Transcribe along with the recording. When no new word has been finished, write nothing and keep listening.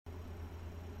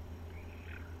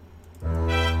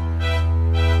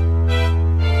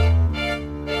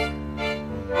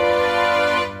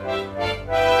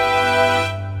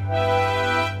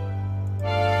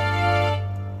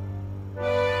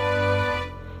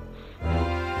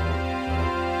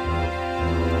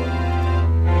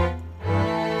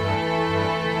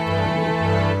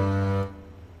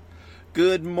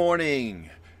Good morning.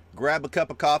 Grab a cup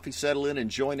of coffee, settle in, and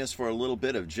join us for a little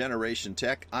bit of Generation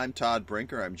Tech. I'm Todd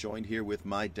Brinker. I'm joined here with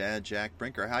my dad, Jack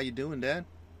Brinker. How you doing, Dad?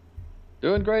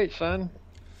 Doing great, son.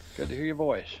 Good to hear your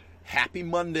voice. Happy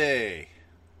Monday.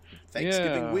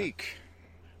 Thanksgiving week.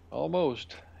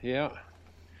 Almost, yeah.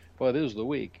 Well, it is the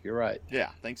week. You're right. Yeah,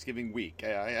 Thanksgiving week.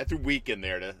 I threw week in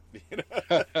there to,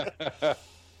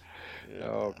 Yeah.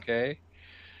 Okay.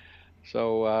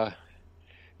 So,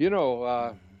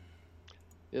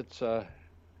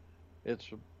 it's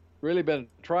really been a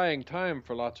trying time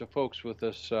for lots of folks with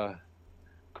this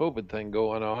COVID thing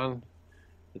going on.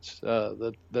 It's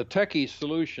the techie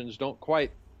solutions don't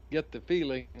quite get the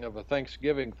feeling of a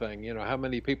Thanksgiving thing. You know, how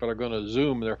many people are going to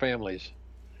Zoom their families?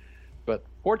 But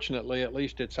fortunately, at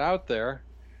least it's out there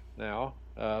now,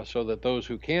 so that those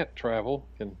who can't travel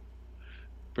can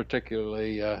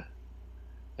particularly at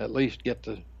least get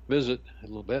to visit a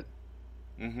little bit.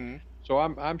 Mm-hmm. So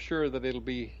I'm sure that it'll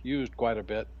be used quite a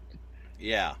bit.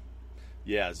 Yeah.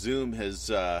 Zoom has,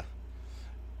 and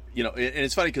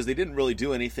it's funny because they didn't really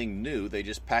do anything new. They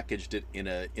just packaged it in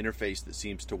an interface that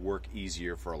seems to work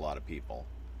easier for a lot of people.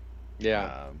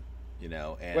 Yeah.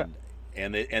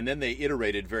 And then they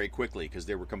iterated very quickly because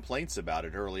there were complaints about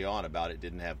it early on about it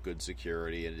didn't have good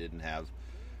security and it didn't have,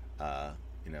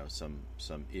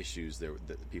 some issues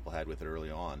that people had with it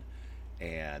early on.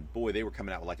 And boy, they were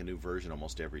coming out with like a new version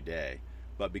almost every day.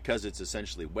 But because it's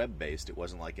essentially web-based, it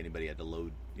wasn't like anybody had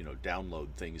to download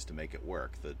things to make it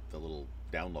work. The little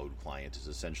download client is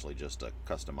essentially just a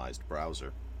customized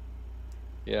browser.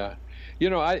 Yeah.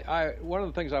 I one of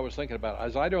the things I was thinking about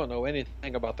is I don't know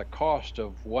anything about the cost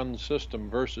of one system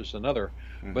versus another,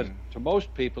 Mm-hmm. but to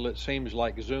most people it seems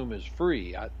like Zoom is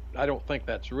free. I don't think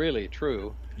that's really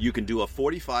true. You can do a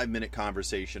 45-minute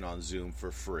conversation on Zoom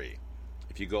for free.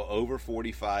 If you go over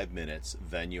 45 minutes,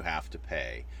 then you have to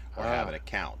pay or have an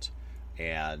account.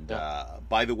 And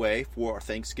by the way, for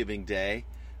Thanksgiving Day,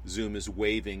 Zoom is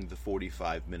waiving the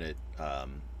 45-minute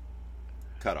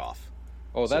cutoff.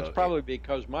 Oh, that's probably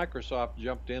because Microsoft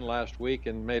jumped in last week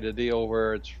and made a deal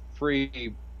where it's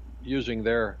free using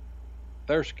their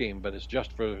scheme, but it's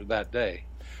just for that day.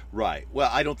 Right. Well,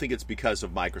 I don't think it's because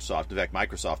of Microsoft. In fact,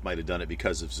 Microsoft might have done it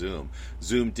because of Zoom.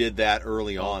 Zoom did that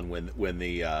early on when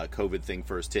the COVID thing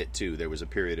first hit, too. There was a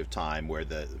period of time where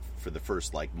for the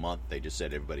first month, they just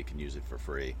said everybody can use it for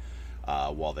free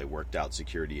while they worked out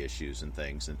security issues and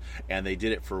things. And they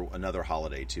did it for another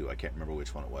holiday, too. I can't remember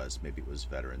which one it was. Maybe it was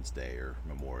Veterans Day or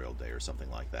Memorial Day or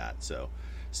something like that. So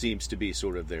seems to be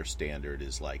sort of their standard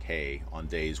is like, hey, on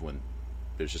days when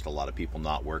there's just a lot of people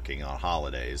not working on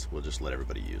holidays, we'll just let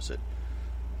everybody use it.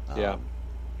 Yeah.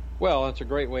 Well, it's a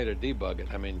great way to debug it.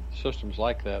 I mean, systems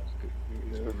like that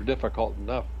are difficult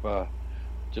enough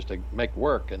just to make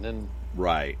work, and then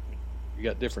right, you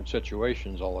got different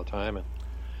situations all the time. And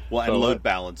load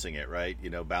balancing it, right?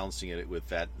 Balancing it with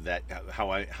that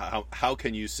how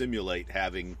can you simulate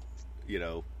having,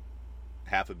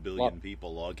 500 million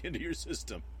people log into your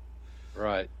system?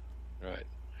 Right.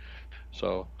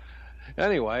 So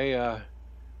anyway,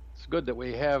 it's good that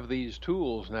we have these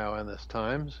tools now in this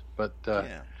times, but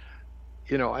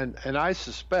and I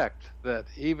suspect that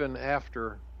even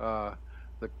after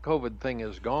the COVID thing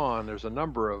is gone, there's a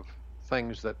number of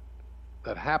things that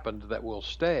happened that will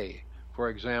stay. For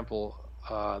example,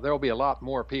 there will be a lot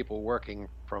more people working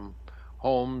from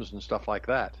homes and stuff like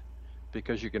that,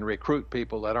 because you can recruit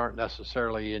people that aren't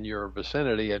necessarily in your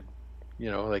vicinity, and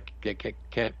they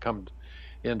can't come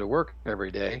into work every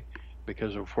day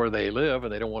because of where they live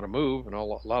and they don't want to move and a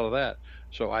lot of that.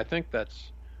 So I think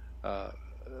that's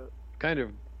kind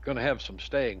of going to have some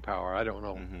staying power. I don't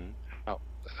know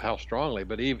how strongly,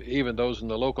 but even those in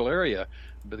the local area,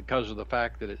 because of the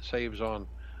fact that it saves on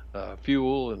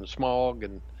fuel and smog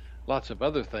and lots of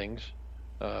other things.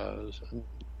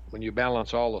 When you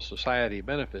balance all the society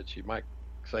benefits, you might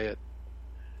say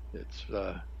it's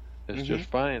just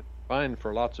fine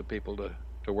for lots of people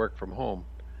to work from home.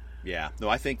 Yeah, no,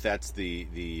 I think that's the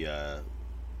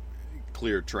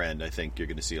clear trend. I think you're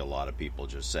going to see a lot of people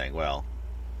just saying, well,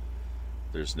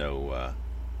 there's no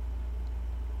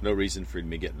reason for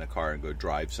me to get in a car and go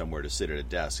drive somewhere to sit at a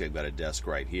desk. I've got a desk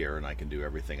right here, and I can do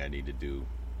everything I need to do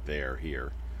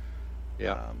here.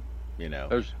 Yeah.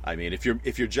 I mean, if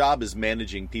your job is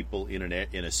managing people in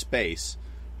a space,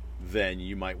 then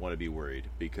you might want to be worried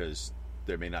because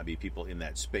there may not be people in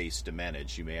that space to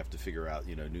manage. You may have to figure out,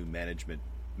 new management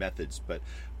methods, but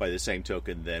by the same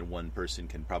token, then one person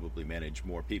can probably manage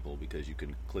more people because you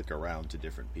can click around to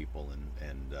different people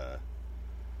and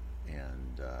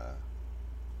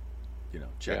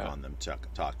check on them,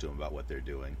 talk to them about what they're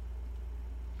doing.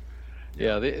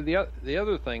 Yeah. The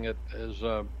other thing that is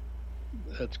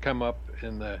that's come up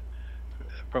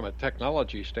from a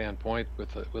technology standpoint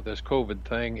with this COVID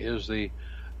thing is the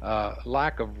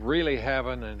lack of really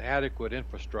having an adequate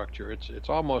infrastructure. It's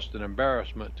almost an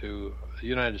embarrassment to the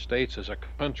United States as a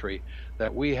country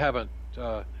that we haven't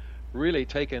really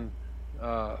taken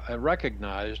and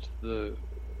recognized the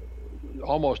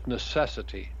almost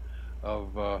necessity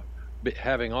of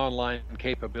having online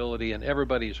capability in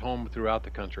everybody's home throughout the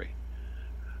country.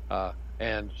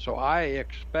 And so I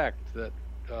expect that,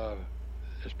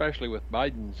 especially with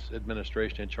Biden's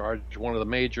administration in charge, one of the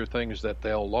major things that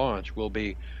they'll launch will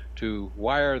be to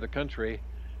wire the country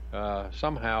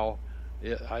somehow.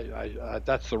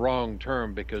 That's the wrong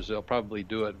term, because they'll probably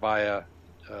do it via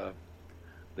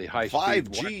the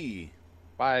high-speed 5G.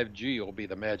 5G will be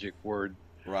the magic word.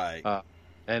 Right.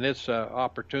 And it's an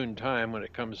opportune time when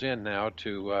it comes in now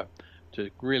to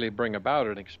really bring about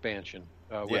an expansion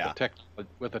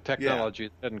with a technology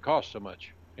that doesn't cost so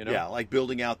much. You know? Yeah, like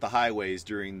building out the highways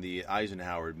during the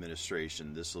Eisenhower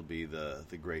administration. This will be the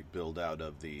great build out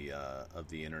of the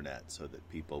internet, so that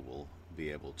people will be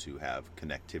able to have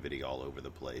connectivity all over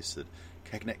the place.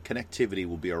 That connectivity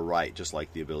will be a right, just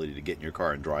like the ability to get in your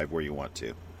car and drive where you want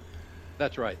to.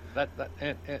 That's right.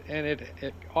 And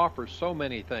it offers so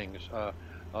many things.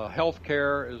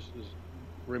 Healthcare is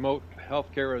remote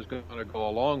healthcare is going to go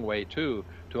a long way too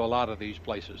to a lot of these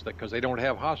places, because they don't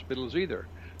have hospitals either.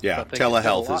 Yeah,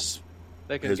 telehealth is.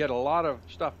 They can get a lot of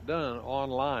stuff done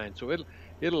online, so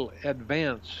it'll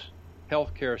advance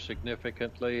healthcare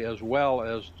significantly, as well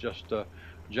as just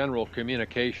general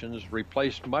communications.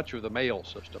 Replace much of the mail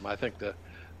system. I think the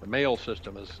mail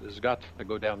system has got to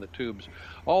go down the tubes.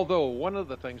 Although one of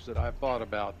the things that I've thought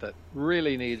about that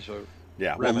really needs a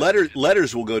well,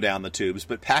 letters will go down the tubes,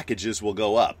 but packages will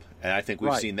go up, and I think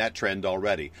we've seen that trend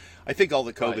already. I think all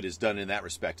that COVID has done in that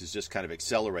respect is just kind of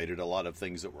accelerated a lot of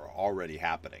things that were already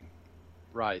happening.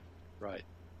 Right.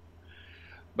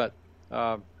 But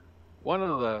one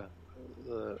of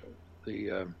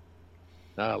the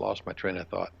I lost my train of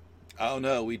thought. Oh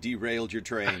no, we derailed your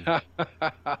train.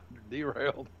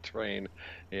 Derailed the train.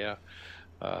 Yeah.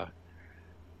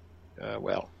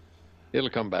 Well, it'll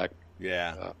come back.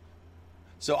 Yeah.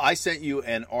 So I sent you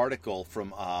an article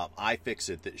from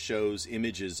iFixit that shows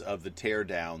images of the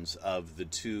teardowns of the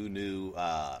two new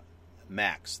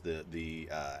Macs, the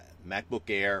MacBook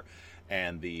Air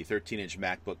and the 13-inch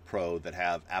MacBook Pro that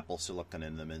have Apple Silicon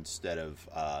in them instead of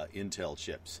Intel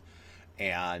chips.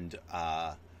 And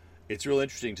it's real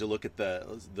interesting to look at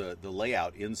the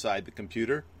layout inside the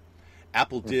computer.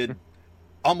 Apple did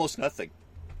almost nothing,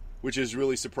 which is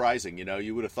really surprising. You know,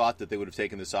 you would have thought that they would have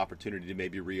taken this opportunity to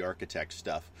maybe re-architect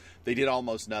stuff. They did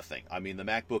almost nothing. I mean, the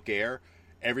MacBook Air,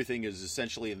 everything is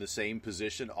essentially in the same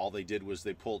position. All they did was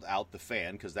they pulled out the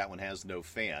fan, because that one has no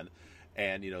fan.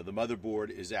 And, you know, the motherboard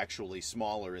is actually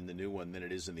smaller in the new one than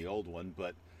it is in the old one,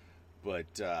 but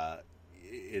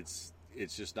it's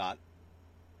just not.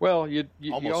 Well, you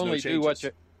only do what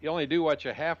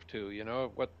you have to. You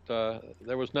know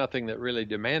there was nothing that really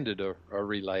demanded a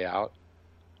relayout.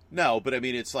 No, but I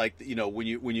mean, it's like, you know, when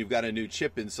you've got a new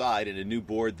chip inside and a new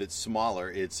board that's smaller,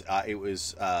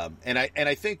 and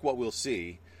I think what we'll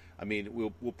see, I mean,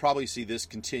 we'll probably see this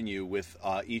continue with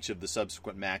each of the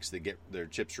subsequent Macs that get their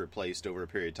chips replaced over a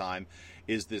period of time,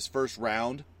 is this first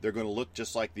round, they're going to look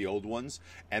just like the old ones,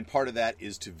 and part of that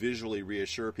is to visually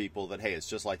reassure people that, hey, it's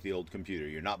just like the old computer.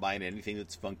 You're not buying anything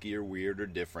that's funky or weird or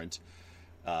different.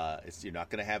 You're not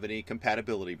going to have any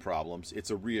compatibility problems.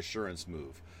 It's a reassurance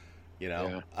move. You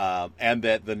know, and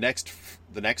that the next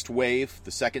wave,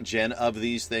 the second gen of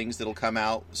these things that'll come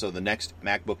out, so the next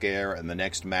MacBook Air and the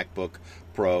next MacBook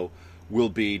Pro will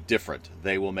be different.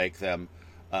 They will make them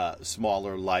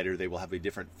smaller, lighter. They will have a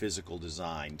different physical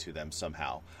design to them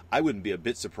somehow. I wouldn't be a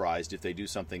bit surprised if they do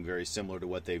something very similar to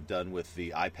what they've done with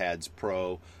the iPads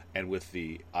Pro and with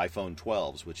the iPhone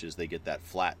 12s, which is they get that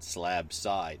flat slab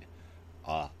side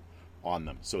on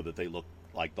them, so that they look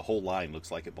like the whole line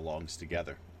looks like it belongs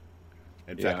together.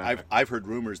 In fact, I've heard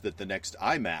rumors that the next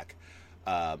iMac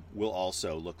will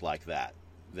also look like that.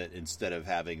 That instead of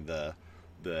having the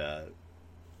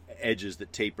edges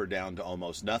that taper down to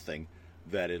almost nothing,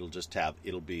 that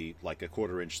it'll be like a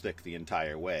 1/4 inch thick the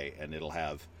entire way, and it'll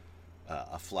have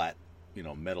a flat, you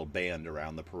know, metal band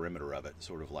around the perimeter of it,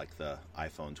 sort of like the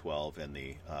iPhone 12 and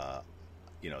the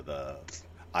the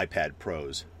iPad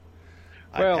Pros.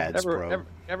 Well,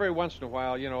 every once in a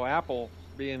while, you know, Apple,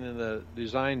 being in the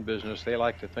design business, they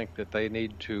like to think that they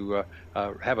need to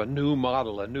have a new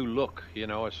model, a new look, you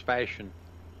know, as fashion.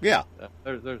 Yeah.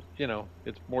 There's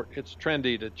it's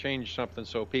trendy to change something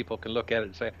so people can look at it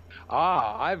and say,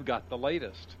 I've got the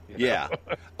latest. Yeah.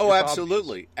 Oh,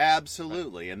 absolutely,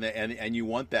 absolutely. And you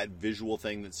want that visual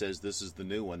thing that says this is the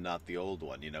new one, not the old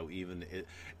one.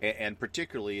 And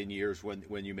particularly in years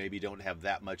when you maybe don't have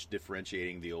that much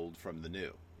differentiating the old from the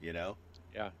new.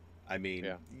 Yeah. I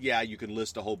mean, yeah, you can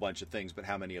list a whole bunch of things, but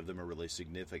how many of them are really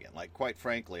significant? Like, quite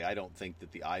frankly, I don't think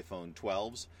that the iPhone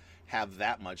 12s have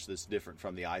that much that's different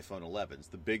from the iPhone 11s.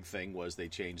 The big thing was they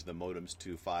changed the modems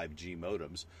to 5G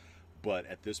modems, but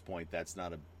at this point, that's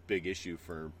not a big issue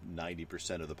for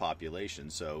 90% of the population,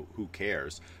 so who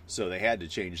cares? So they had to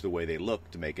change the way they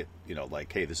look to make it,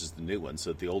 like, hey, this is the new one,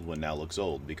 so the old one now looks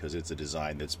old because it's a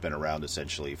design that's been around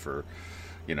essentially for,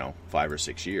 5 or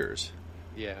 6 years.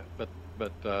 Yeah, but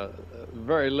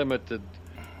very limited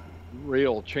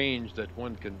real change that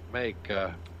one can make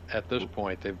at this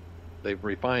point. They've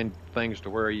refined things to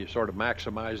where you sort of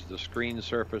maximize the screen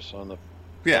surface on the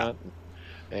front,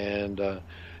 and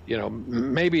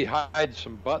maybe hide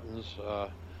some buttons,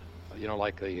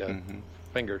 like the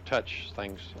finger touch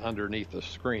things underneath the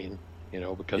screen,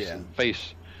 because the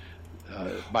face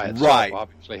by itself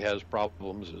obviously has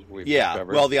problems, as we've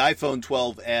discovered. Well, the iPhone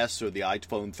 12s or the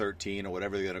iPhone 13 or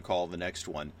whatever they're going to call the next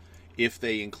one, if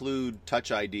they include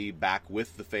Touch ID back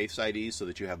with the Face ID so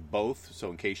that you have both, so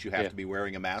in case you have to be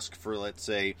wearing a mask for, let's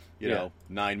say,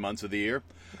 9 months of the year,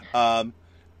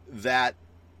 that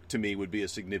to me would be a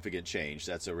significant change.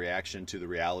 That's a reaction to the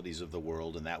realities of the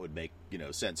world, and that would make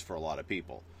sense for a lot of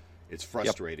people. It's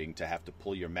frustrating to have to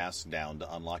pull your mask down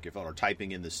to unlock your phone, or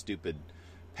typing in the stupid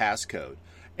passcode.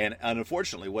 And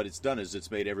unfortunately, what it's done is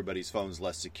it's made everybody's phones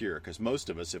less secure, because most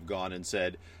of us have gone and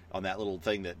said on that little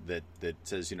thing that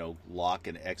says, lock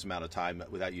in X amount of time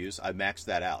without use, I maxed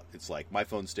that out. It's like my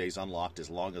phone stays unlocked as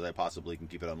long as I possibly can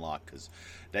keep it unlocked, because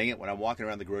dang it, when I'm walking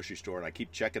around the grocery store and I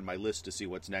keep checking my list to see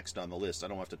what's next on the list, I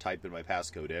don't have to type in my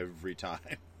passcode every time.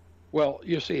 Well,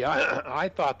 you see, I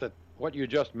thought that what you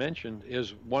just mentioned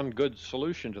is one good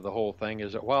solution to the whole thing,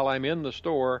 is that while I'm in the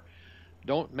store,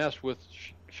 don't mess with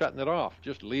shutting it off.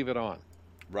 Just leave it on.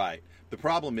 Right. The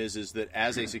problem is that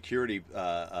as a security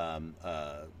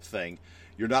thing,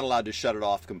 you're not allowed to shut it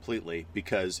off completely,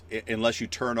 because unless you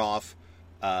turn off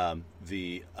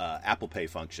the Apple Pay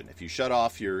function. If you shut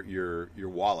off your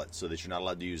wallet so that you're not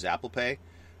allowed to use Apple Pay,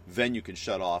 then you can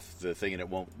shut off the thing and it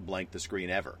won't blank the screen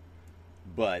ever.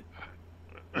 But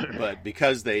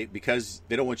because they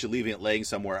don't want you leaving it laying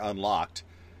somewhere unlocked,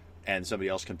 and somebody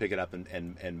else can pick it up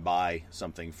and buy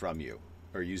something from you,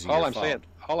 or using your phone.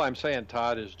 All I'm saying,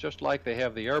 Todd, is just like they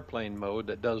have the airplane mode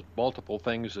that does multiple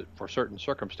things for certain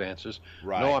circumstances.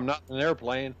 Right. No, I'm not in an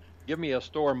airplane. Give me a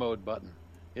store mode button.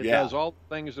 It does all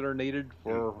the things that are needed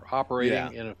for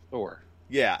operating in a store.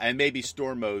 Yeah, and maybe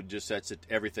store mode just sets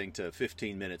everything to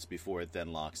 15 minutes before it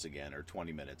then locks again, or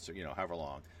 20 minutes, or however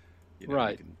long.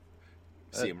 Right.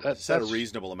 You can set a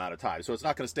reasonable amount of time. So it's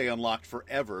not going to stay unlocked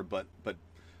forever, but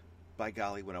by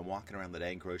golly, when I'm walking around the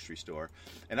dang grocery store,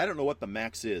 and I don't know what the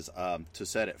max is to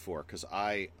set it for, because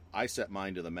I set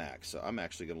mine to the max. So I'm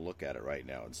actually going to look at it right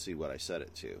now and see what I set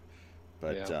it to.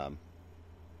 But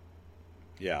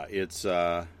it's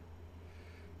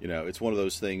it's one of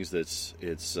those things that's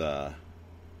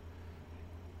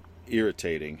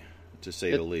irritating, to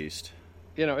say the least.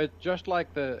 It's just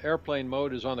like the airplane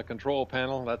mode is on the control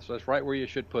panel. That's right where you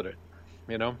should put it.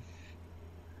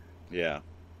 Yeah.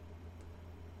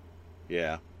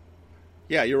 Yeah,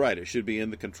 you're right. It should be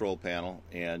in the control panel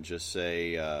and just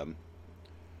say,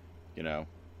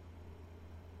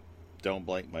 don't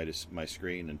blank my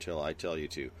screen until I tell you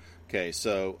to. Okay,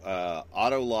 so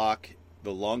auto lock,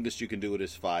 the longest you can do it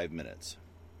is 5 minutes.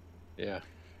 Yeah.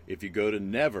 If you go to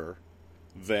never,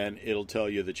 then it'll tell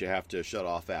you that you have to shut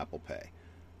off Apple Pay.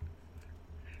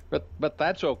 But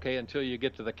that's okay until you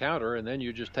get to the counter, and then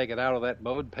you just take it out of that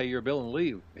mode, pay your bill, and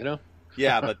leave.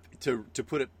 Yeah, but to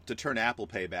turn Apple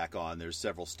Pay back on, there's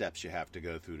several steps you have to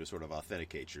go through to sort of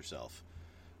authenticate yourself.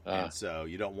 And so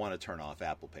you don't want to turn off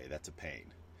Apple Pay. That's a pain,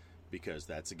 because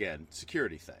that's, again,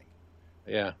 security thing.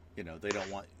 Yeah. They don't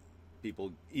want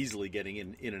people easily getting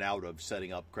in and out of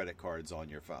setting up credit cards on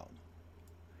your phone.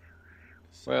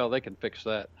 So, well, they can fix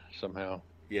that somehow.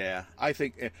 Yeah, I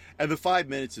think, and the 5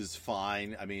 minutes is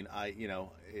fine. I mean,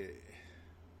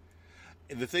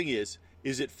 the thing is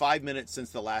it 5 minutes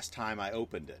since the last time I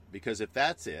opened it? Because if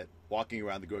that's it, walking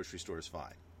around the grocery store is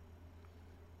fine.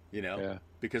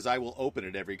 Because I will open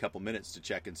it every couple minutes to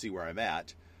check and see where I'm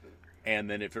at, and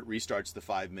then if it restarts the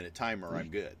 5 minute timer, I'm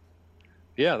good.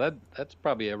 Yeah, that's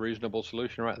probably a reasonable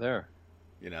solution right there.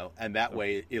 And that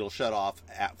way it'll shut off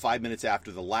at 5 minutes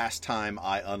after the last time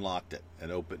I unlocked it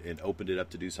and opened it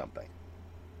up to do something.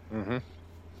 Mm-hmm.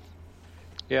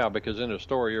 Yeah, because in a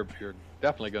store you're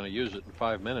definitely going to use it in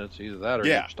 5 minutes. Either that or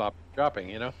you stop shopping.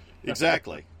 You know.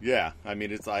 Exactly. Yeah. I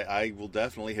mean, I will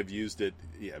definitely have used it.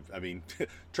 Yeah. I mean,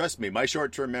 trust me, my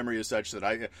short-term memory is such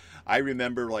that I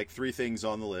remember like 3 things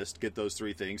on the list. Get those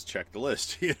 3 things. Check the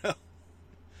list. You know.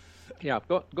 Yeah.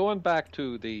 Going back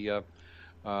to the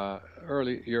your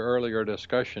earlier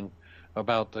discussion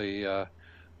about the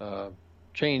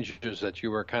changes that you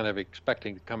were kind of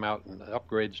expecting to come out and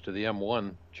upgrades to the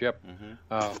M1 chip.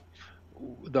 Mm-hmm.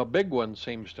 The big one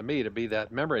seems to me to be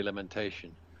that memory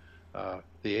limitation.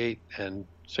 The 8 and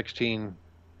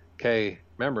 16K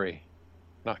memory,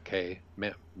 not K,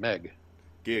 meg.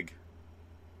 Gig.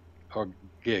 Or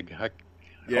gig.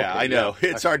 I know.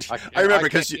 It's hard. I remember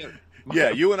because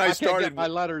you and I started. Get my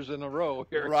letters in a row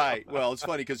here. Right. Well, it's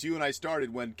funny because you and I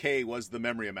started when K was the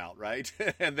memory amount, right?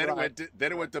 And then it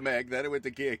went to meg, then it went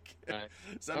to gig. Right.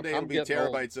 Someday it'll be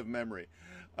terabytes of memory.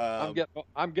 I'm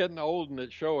getting old and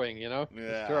it's showing, you know. Yeah.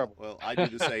 It's terrible. Well, I do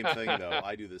the same thing though.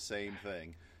 I do the same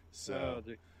thing. So,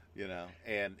 you know,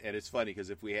 and it's funny because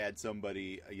if we had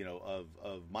somebody, you know,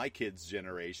 of my kids'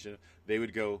 generation, they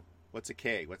would go, "What's a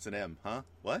K? What's an M? Huh?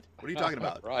 What are you talking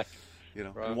about?" Right. You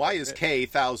know, right. And why is K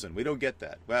 1,000? We don't get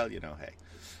that. Well, you know, hey.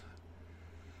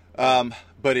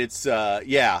 But it's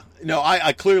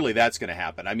I clearly that's going to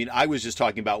happen. I mean, I was just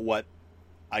talking about what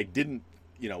I didn't,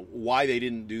 you know, why they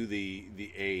didn't do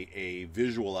a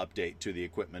visual update to the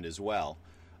equipment as well.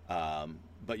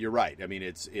 But you're right. I mean,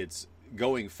 it's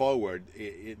going forward.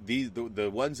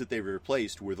 The ones that they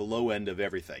replaced were the low end of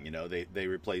everything. You know, they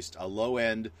replaced a low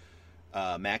end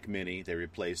Mac Mini. They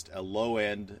replaced a low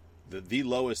end, the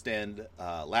lowest end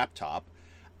laptop,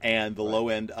 and the low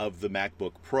end of the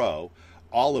MacBook Pro.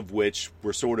 All of which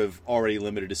were sort of already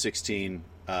limited to 16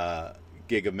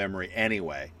 gig of memory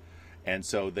anyway, and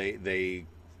so they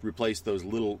replaced those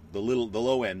the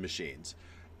low end machines,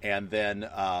 and then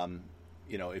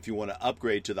you know, if you want to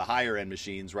upgrade to the higher end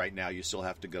machines right now, you still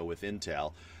have to go with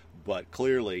Intel, but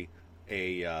clearly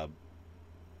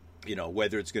you know,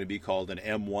 whether it's going to be called an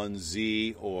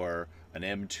M1Z or an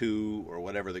M2 or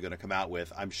whatever they're going to come out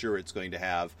with, I'm sure it's going to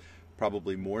have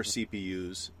probably more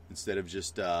CPUs instead of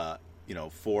just you know,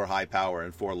 4 high power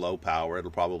and 4 low power.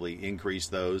 It'll probably increase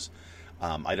those.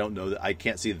 I don't know. I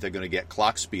can't see that they're going to get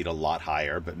clock speed a lot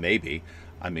higher, but maybe.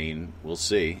 I mean, we'll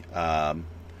see.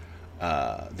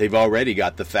 They've already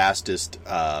got the fastest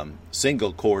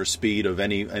single core speed of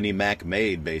any Mac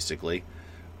made, basically.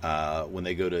 When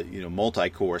they go to, you know,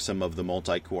 multi-core, some of the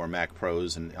multi-core Mac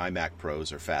Pros and iMac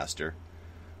Pros are faster.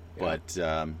 Yeah.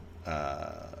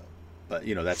 But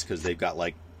you know, that's because they've got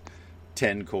like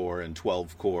 10 core and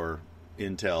 12 core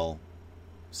Intel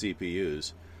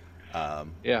CPUs.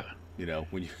 You know,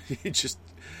 when you just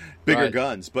bigger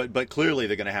guns, but clearly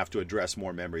they're going to have to address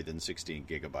more memory than 16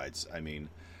 gigabytes. I mean,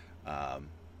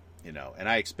 you know, and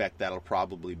I expect that'll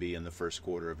probably be in the first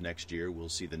quarter of next year. We'll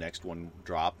see the next one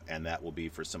drop, and that will be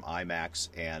for some iMacs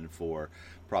and for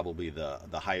probably the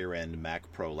higher end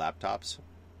Mac Pro laptops.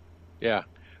 Yeah.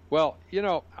 Well, you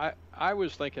know, I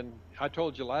was thinking, I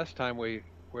told you last time we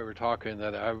were talking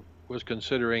that I was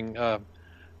considering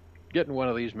getting one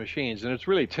of these machines, and it's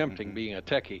really tempting being a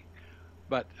techie.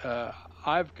 But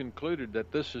I've concluded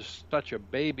that this is such a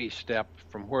baby step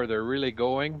from where they're really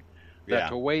going that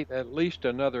to wait at least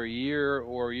another year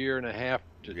or year and a half,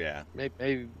 to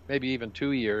maybe even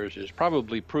 2 years, is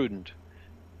probably prudent,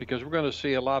 because we're going to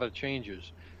see a lot of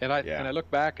changes. And I look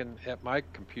back at my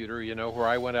computer, you know, where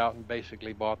I went out and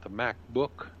basically bought the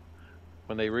MacBook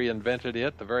when they reinvented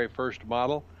it, the very first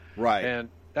model. Right. And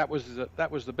that was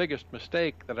the biggest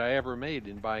mistake that I ever made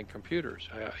in buying computers.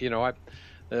 You know,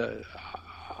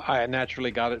 I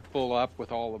naturally got it full up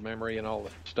with all the memory and all the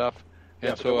stuff.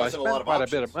 And so I spent quite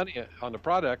a bit of money on the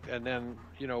product, and then,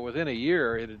 you know, within a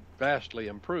year it had vastly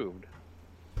improved.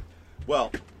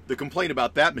 Well, the complaint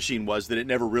about that machine was that it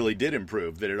never really did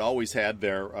improve, that it always had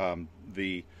their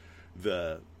the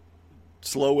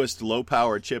slowest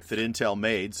low-power chip that Intel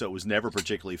made, so it was never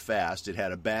particularly fast. It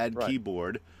had a bad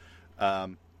keyboard,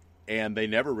 and they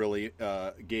never really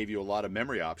gave you a lot of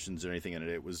memory options or anything in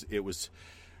it.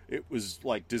 It was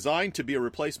like designed to be a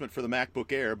replacement for the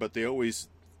MacBook Air, but it was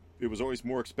always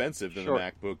more expensive than the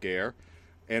MacBook Air,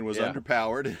 and was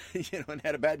underpowered, you know, and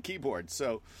had a bad keyboard.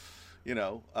 So, you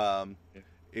know,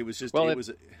 it was just it was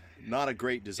not a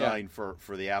great design for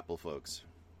the Apple folks.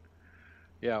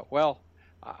 Yeah, well,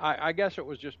 I guess it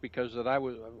was just because that I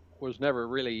was never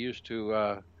really used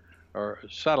to or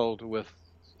settled with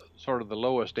sort of the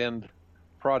lowest end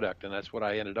product, and that's what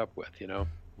I ended up with, you know.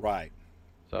 Right.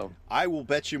 So I will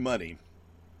bet you money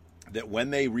that when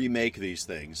they remake these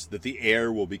things, that the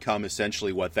Air will become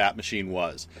essentially what that machine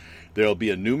was. There'll be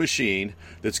a new machine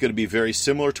that's going to be very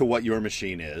similar to what your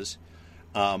machine is,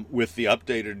 with the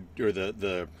updated or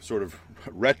the sort of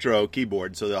retro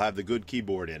keyboard, so they'll have the good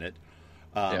keyboard in it.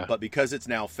 But because it's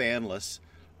now fanless,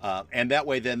 and that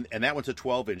way then, and that one's a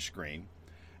 12-inch screen,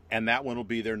 and that one will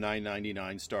be their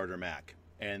 $999 starter Mac,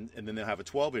 and then they'll have a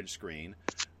 12-inch screen.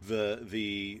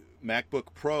 The MacBook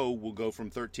Pro will go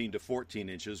from 13 to 14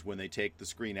 inches when they take the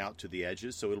screen out to the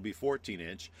edges, so it'll be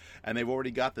 14-inch, and they've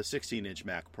already got the 16-inch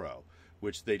Mac Pro,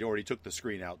 which they'd already took the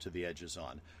screen out to the edges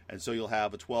on. And so you'll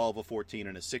have a 12, a 14,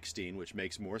 and a 16, which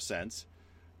makes more sense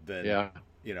than,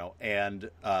 you know, and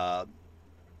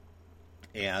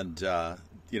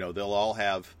you know, they'll all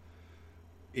have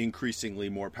increasingly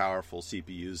more powerful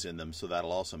CPUs in them, so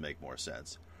that'll also make more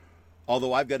sense.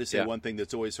 Although I've got to say one thing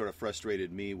that's always sort of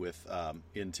frustrated me with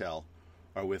Intel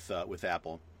or with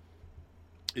Apple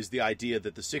is the idea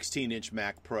that the 16-inch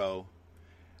Mac Pro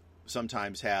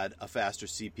sometimes had a faster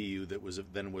CPU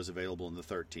than was available in the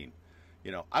 13.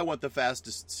 You know, I want the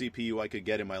fastest CPU I could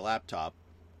get in my laptop.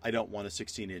 I don't want a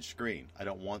 16-inch screen. I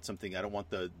don't want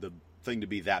the thing to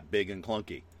be that big and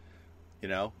clunky. You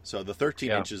know, so the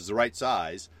 13 inches is the right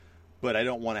size, but I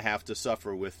don't want to have to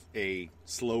suffer with a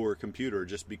slower computer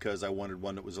just because I wanted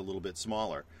one that was a little bit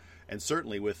smaller. And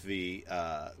certainly with the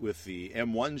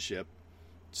M1 chip,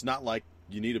 it's not like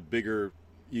you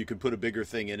can put a bigger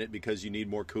thing in it because you need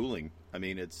more cooling. I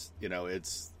mean,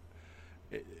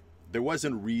 there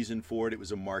wasn't a reason for it. It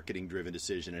was a marketing-driven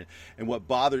decision. And what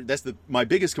bothered, my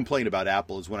biggest complaint about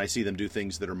Apple is when I see them do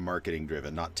things that are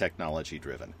marketing-driven, not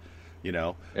technology-driven. You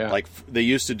know, like they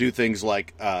used to do things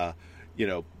like, you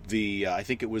know, I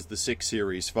think it was the 6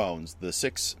 series phones. The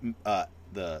 6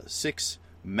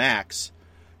 Max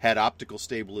had optical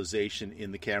stabilization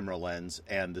in the camera lens,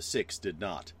 and the 6 did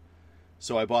not.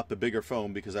 So I bought the bigger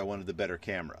phone because I wanted the better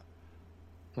camera.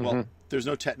 Well, there's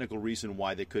no technical reason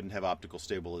why they couldn't have optical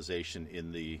stabilization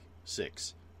in the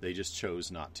 6. They just chose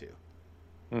not to.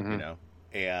 You know,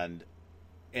 and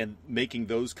making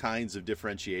those kinds of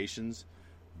differentiations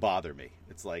bother me.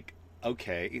 It's like,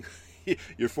 okay,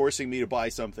 you're forcing me to buy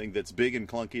something that's big and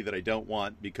clunky that I don't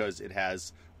want because it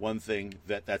has one thing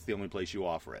that's the only place you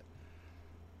offer it.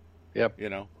 Yep. You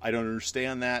know, I don't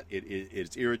understand that.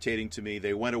 It's irritating to me.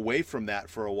 They went away from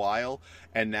that for a while,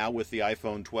 and now with the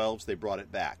iPhone 12s, they brought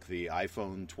it back. The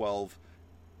iPhone 12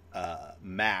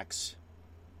 Max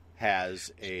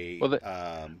has a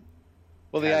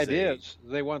well, the idea is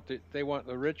they want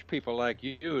the rich people like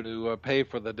you to pay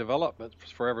for the development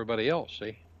for everybody else.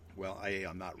 See? Well, A,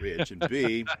 I'm not rich, and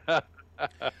B,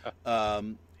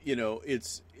 you know,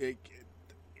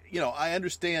 you know, I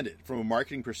understand it from a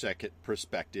marketing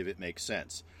perspective. It makes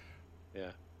sense.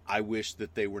 Yeah. I wish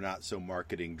that they were not so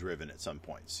marketing driven at some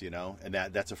points, you know, and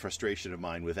that's a frustration of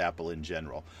mine with Apple in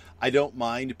general. I don't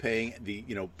mind paying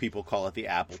people call it the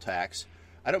Apple tax.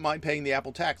 I don't mind paying the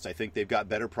Apple tax. I think they've got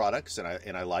better products, and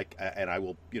I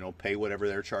will, you know, pay whatever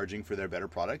they're charging for their better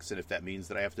products. And if that means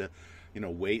that I have to, you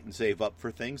know, wait and save up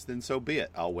for things, then so be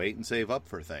it. I'll wait and save up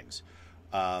for things.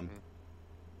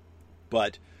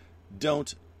 But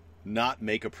don't not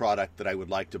make a product that I would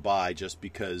like to buy just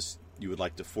because you would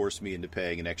like to force me into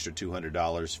paying an extra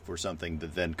 $200 for something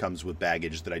that then comes with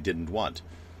baggage that I didn't want.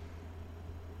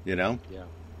 You know?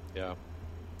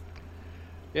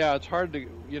 Yeah, it's hard to,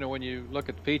 you know, when you look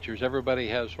at features, everybody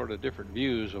has sort of different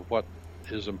views of what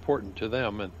is important to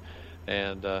them,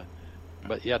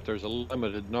 but yet there's a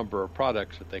limited number of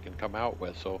products that they can come out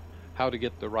with. So how to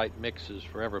get the right mixes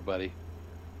for everybody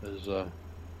is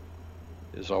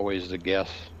always the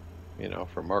guess, you know,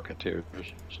 for marketeers and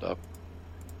stuff.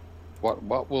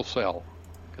 What will sell?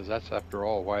 Because that's, after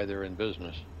all, why they're in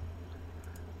business.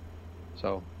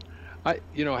 So,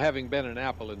 having been an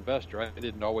Apple investor, I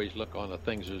didn't always look on the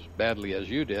things as badly as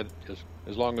you did, because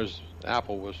as long as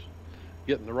Apple was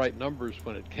getting the right numbers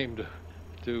when it came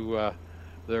to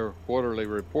their quarterly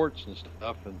reports and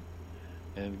stuff,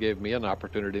 and gave me an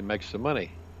opportunity to make some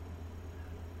money.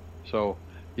 So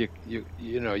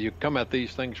you come at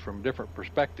these things from different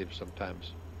perspectives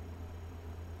sometimes.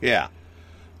 Yeah.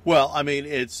 Well, I mean,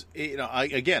 it's, you know,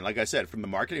 again, like I said, from the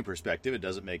marketing perspective, it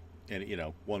doesn't make any, you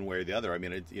know, one way or the other. I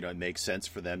mean, it makes sense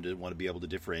for them to want to be able to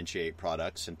differentiate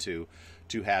products and to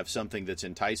have something that's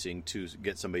enticing to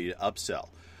get somebody to upsell.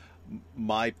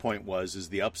 My point is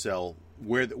the upsell,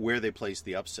 where they place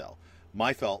the upsell.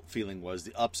 My feeling was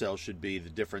the upsell should be the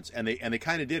difference, and they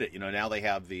kind of did it. You know, now they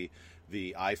have the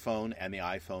iPhone and the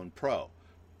iPhone Pro.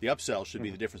 The upsell should be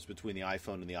the difference between the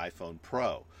iPhone and the iPhone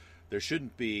Pro. There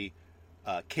shouldn't be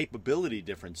capability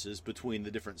differences between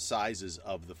the different sizes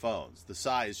of the phones. The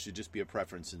size should just be a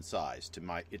preference in size,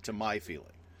 to my feeling.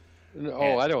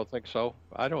 No, I don't think so.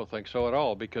 I don't think so at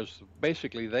all, because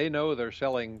basically they know they're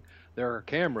selling their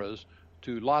cameras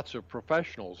to lots of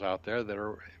professionals out there that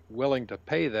are willing to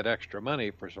pay that extra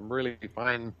money for some really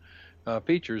fine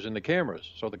features in the cameras.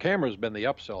 So the camera's been the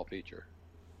upsell feature.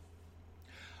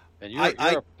 And you're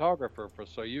a photographer,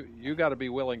 so you got to be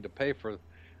willing to pay for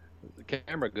the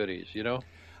camera goodies, you know?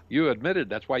 You admitted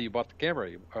that's why you bought the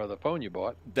camera, or the phone you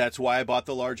bought. That's why I bought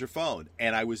the larger phone,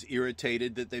 and I was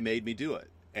irritated that they made me do it.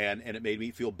 And it made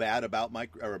me feel bad about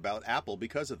about Apple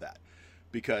because of that.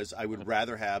 Because I would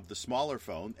rather have the smaller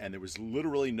phone, and there was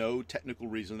literally no technical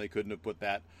reason they couldn't have put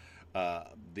that.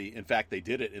 In fact, they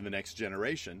did it in the next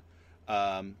generation.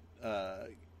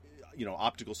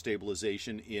 Optical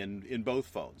stabilization in both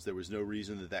phones. There was no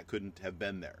reason that couldn't have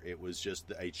been there. It was just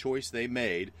a choice they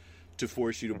made to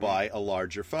force you to buy a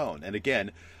larger phone. And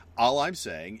again, all I'm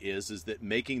saying is that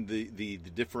making the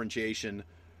differentiation,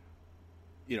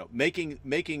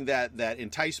 making that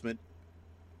enticement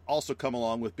also come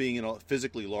along with being in a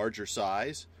physically larger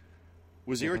size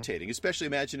was irritating. Especially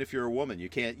imagine if you're a woman, you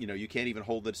can't even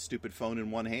hold the stupid phone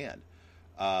in one hand.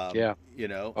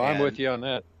 I'm with you on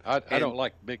that. I don't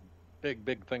like big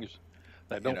things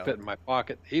that don't fit in my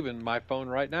pocket. Even my phone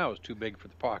right now is too big for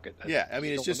the pocket.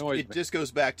 It just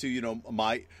goes back to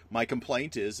my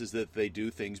complaint is that they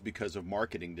do things because of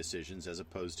marketing decisions as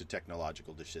opposed to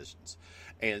technological decisions.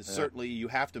 And certainly you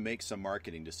have to make some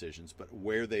marketing decisions, but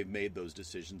where they've made those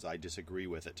decisions, I disagree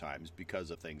with at times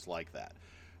because of things like that.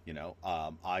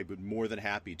 I would more than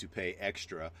happy to pay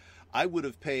extra. I would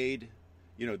have paid.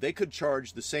 They could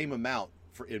charge the same amount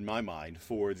in my mind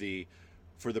for the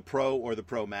Pro or the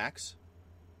Pro Max.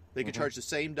 They could charge the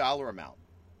same dollar amount.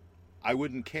 I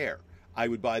wouldn't care. I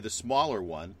would buy the smaller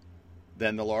one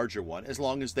than the larger one, as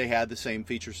long as they had the same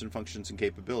features and functions and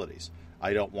capabilities.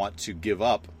 I don't want to give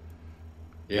up,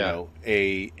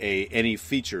 any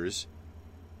features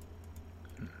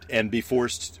and be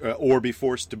forced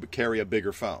to carry a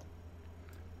bigger phone.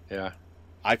 Yeah,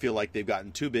 I feel like they've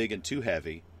gotten too big and too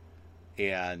heavy,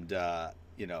 and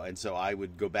and so I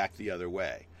would go back the other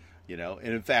way. And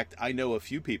in fact, I know a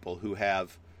few people who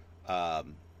have,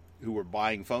 who were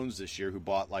buying phones this year who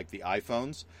bought like the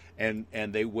iPhones, and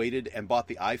they waited and bought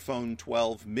the iPhone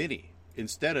 12 mini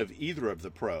instead of either of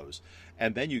the Pros.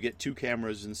 And then you get 2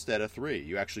 cameras instead of 3.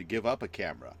 You actually give up a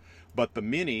camera. But the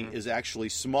mini is actually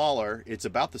smaller. It's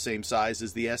about the same size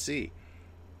as the SE.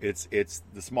 It's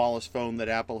the smallest phone that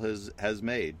Apple has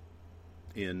made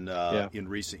in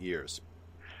recent years.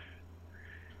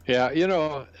 Yeah,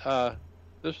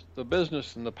 the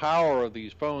business and the power of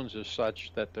these phones is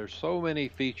such that there's so many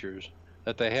features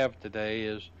that they have today.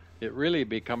 It really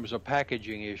becomes a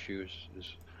packaging issue.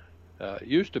 It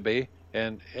used to be,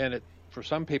 and it for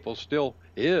some people still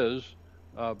is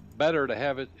better to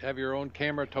have your own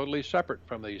camera totally separate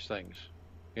from these things.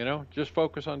 Just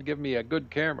focus on giving me a good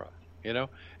camera.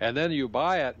 And then you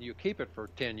buy it and you keep it for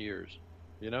 10 years.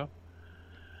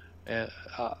 And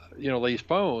these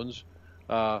phones,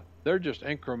 they're just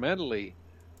incrementally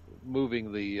moving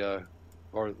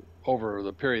or over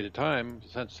the period of time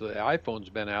since the iPhone's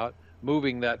been out,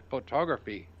 moving that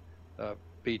photography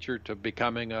feature to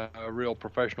becoming a real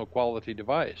professional quality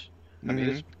device. I mean,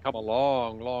 it's come a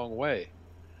long, long way.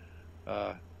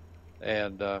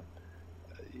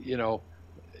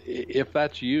 If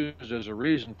that's used as a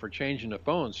reason for changing a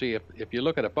phone, see, if you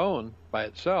look at a phone by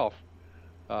itself,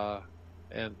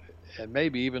 and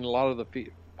maybe even a lot of the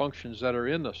functions that are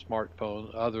in the smartphone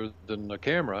other than the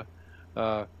camera,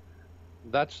 that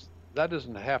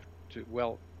doesn't have to,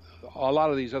 well, a lot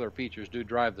of these other features do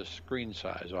drive the screen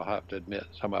size, I'll have to admit,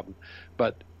 some of them.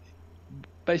 But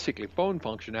basically, phone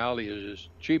functionality is as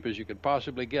cheap as you could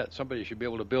possibly get. Somebody should be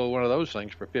able to build one of those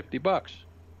things for $50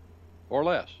 or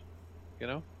less.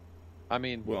 I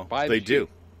mean, well, they do.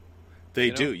 They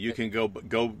do. You can go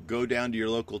down to your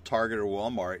local Target or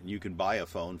Walmart and you can buy a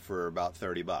phone for about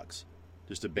 $30,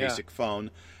 just a basic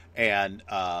phone, and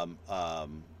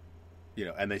and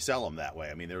they sell them that way.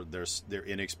 I mean, they're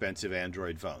inexpensive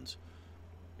Android phones,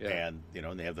 and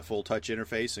and they have the full touch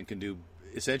interface and can do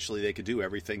they can do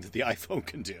everything that the iPhone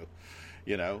can do.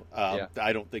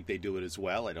 I don't think they do it as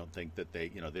well. I don't think that they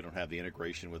don't have the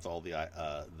integration with all the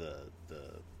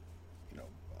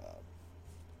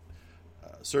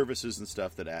services and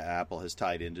stuff that Apple has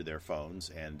tied into their phones,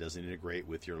 and doesn't integrate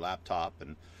with your laptop,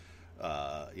 and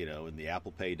and the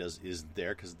Apple Pay isn't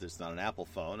there because it's not an Apple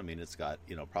phone. I mean, it's got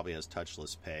probably has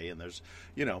touchless pay, and there's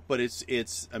but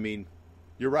it's I mean,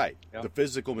 you're right. Yeah. The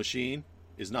physical machine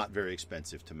is not very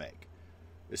expensive to make.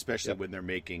 especially when they're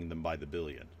making them by the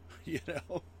billion.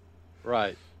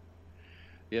 Right.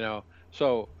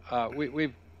 So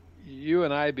you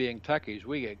and I being techies,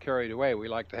 we get carried away. We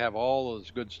like to have all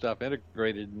this good stuff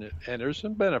integrated in it, and there's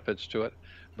some benefits to it.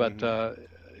 But,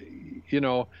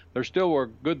 there still were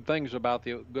good things about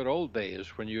the good old days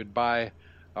when you'd buy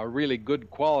a really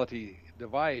good quality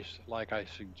device, like I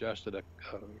suggested,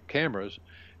 cameras,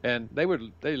 and they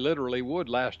literally would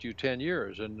last you 10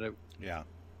 years. And,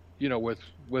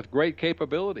 with great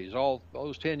capabilities, all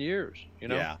those 10 years,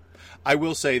 Yeah. I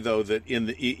will say, though, that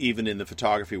even in the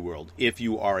photography world, if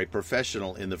you are a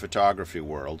professional in the photography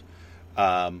world,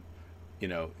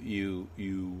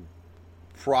 you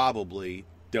probably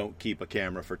don't keep a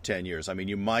camera for 10 years. I mean,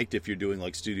 you might if you're doing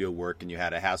like studio work and you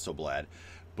had a Hasselblad,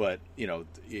 but,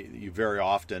 you very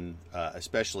often,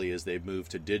 especially as they've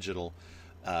moved to digital,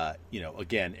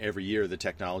 again, every year the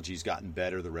technology's gotten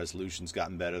better, the resolution's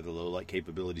gotten better, the low light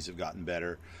capabilities have gotten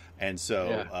better. And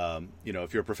so,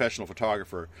 if you're a professional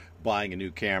photographer, buying a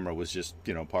new camera was just,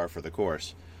 par for the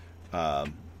course.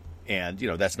 And,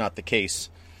 that's not the case.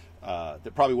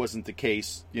 That probably wasn't the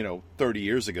case, 30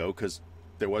 years ago, because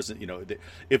there wasn't,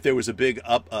 if there was a big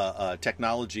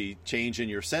technology change in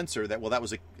your sensor, that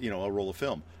was a roll of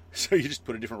film. So you just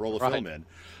put a different roll of film in,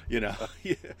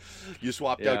 you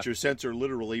swapped out your sensor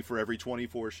literally for every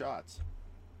 24 shots.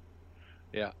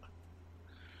 Yeah.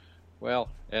 Well,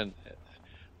 and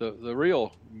the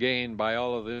real gain by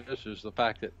all of this is the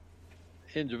fact that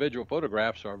individual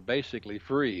photographs are basically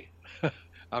free.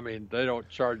 I mean, they don't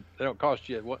cost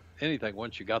you anything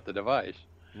once you got the device.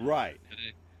 Right.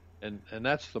 And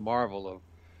that's the marvel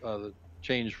of the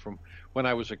change from when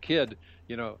I was a kid.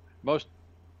 Most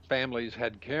families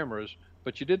had cameras,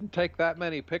 but you didn't take that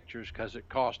many pictures because it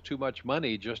cost too much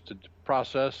money just to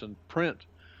process and print.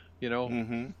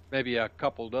 Maybe a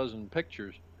couple dozen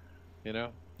pictures.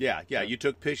 Yeah. You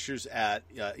took pictures at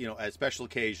at special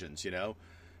occasions.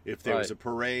 If there was a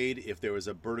parade, if there was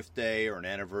a birthday or an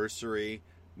anniversary,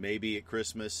 maybe at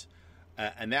Christmas.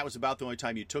 And that was about the only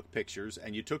time you took pictures.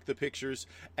 And you took the pictures,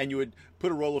 and you would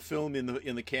put a roll of film in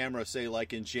the camera, say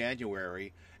like in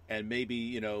January, and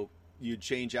maybe you'd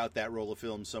change out that roll of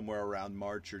film somewhere around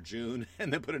March or June,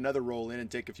 and then put another roll in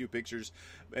and take a few pictures,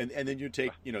 and then you'd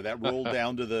take that roll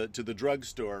down to the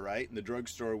drugstore, right? And the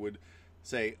drugstore would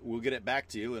say, "We'll get it back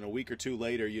to you." And a week or two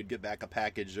later, you'd get back a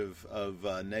package of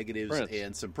negatives prints.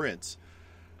 And some prints,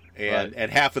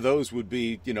 and half of those would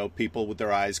be people with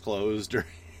their eyes closed or.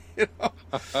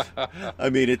 I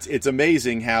mean, it's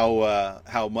amazing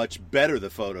how much better the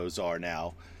photos are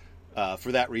now,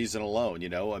 for that reason alone.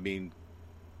 I mean,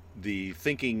 the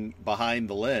thinking behind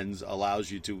the lens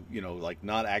allows you to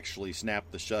not actually snap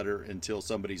the shutter until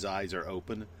somebody's eyes are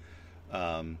open.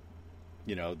 The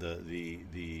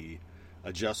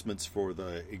adjustments for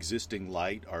the existing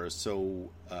light are so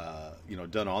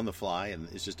done on the fly, and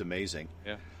it's just amazing.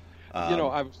 Yeah.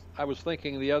 I was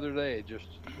thinking the other day,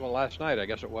 last night I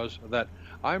guess it was, that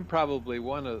I'm probably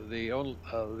one of the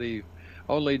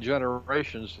only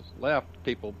generations left.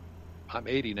 People, I'm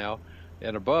 80 now,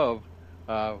 and above,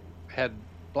 had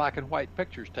black and white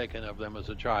pictures taken of them as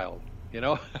a child.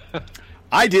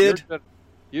 I did.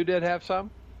 You did have some?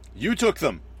 You took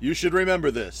them. You should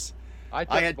remember this. I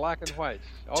had black and whites.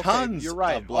 Okay, tons you're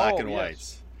right. of black and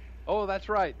whites. Oh, that's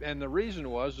right. And the reason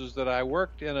is that I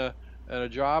worked in a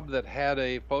job that had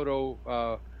a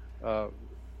photo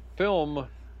film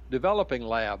developing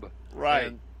lab.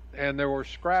 Right. And there were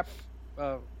scrap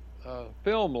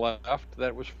film left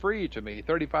that was free to me,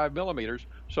 35 millimeters.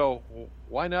 So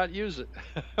why not use it?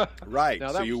 Right.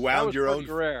 Now, so you wound your own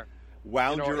rare.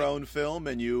 Your own film,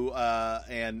 and you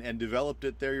and developed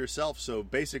it there yourself. So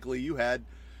basically, you had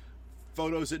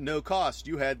photos at no cost.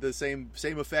 You had the same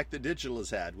effect that digital has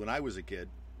had when I was a kid.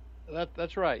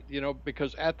 That's right.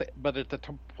 Because at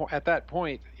that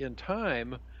point in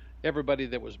time, everybody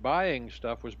that was buying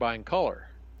stuff was buying color.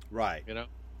 Right.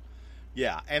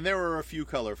 Yeah, and there were a few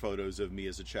color photos of me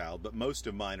as a child, but most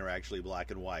of mine are actually black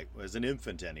and white, as an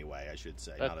infant anyway, I should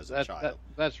say, not as a child.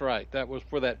 That's right. That was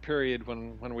for that period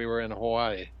when we were in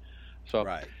Hawaii. So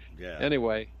right. Yeah.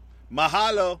 Anyway,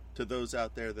 mahalo to those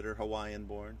out there that are Hawaiian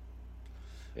born.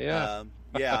 Yeah.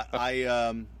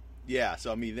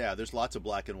 So I mean, there's lots of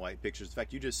black and white pictures. In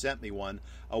fact, you just sent me one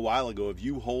a while ago of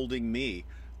you holding me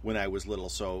when I was little.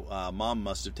 So Mom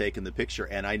must have taken the picture,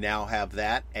 and I now have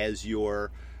that as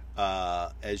your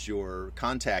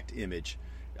contact image.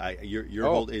 You're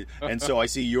holding, and so I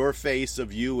see your face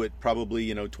of you at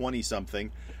probably 20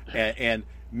 something, and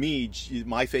me,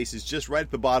 my face is just right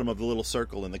at the bottom of the little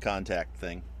circle in the contact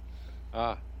thing.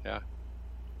 Yeah.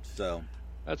 So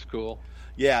that's cool.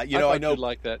 Yeah, I know. You'd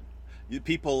like that.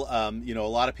 People, a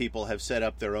lot of people have set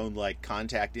up their own like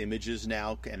contact images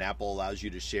now, and Apple allows you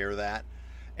to share that.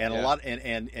 And a lot,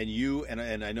 and you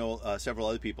and I know several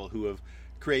other people who have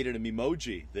created an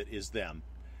emoji that is them.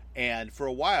 And for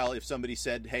a while, if somebody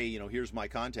said, "Hey, here's my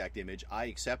contact image," I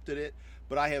accepted it.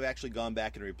 But I have actually gone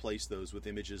back and replaced those with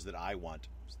images that I want,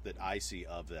 that I see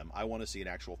of them. I want to see an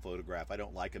actual photograph. I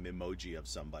don't like an emoji of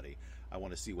somebody. I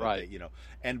want to see what they,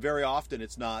 And very often,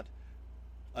 it's not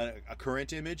a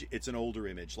current image; it's an older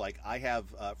image. Like I have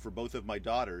for both of my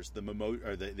daughters,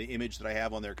 the image that I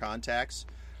have on their contacts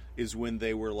is when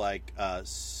they were like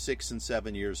 6 and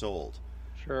 7 years old.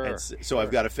 Sure. And so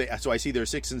I've got so I see their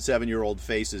 6 and 7 year old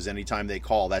faces anytime they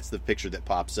call. That's the picture that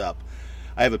pops up.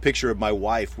 I have a picture of my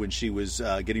wife when she was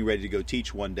getting ready to go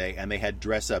teach one day, and they had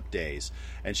dress up days,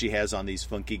 and she has on these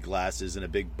funky glasses and a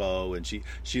big bow, and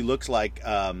she looks like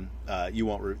you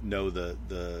won't know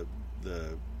the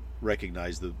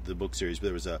recognize the book series, but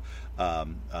there was it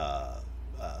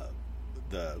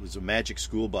was a Magic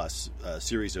School Bus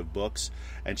series of books,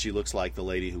 and she looks like the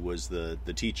lady who was the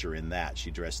teacher in that.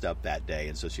 She dressed up that day,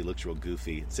 and so she looks real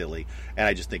goofy and silly, and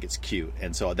I just think it's cute.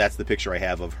 And so that's the picture I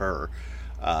have of her.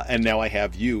 And now I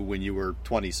have you when you were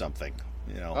 20-something,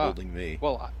 holding me.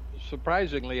 Well,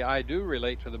 surprisingly, I do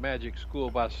relate to the Magic School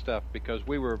Bus stuff because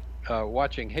we were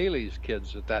watching Haley's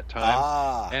Kids at that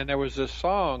time, and there was this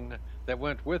song that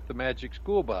went with the Magic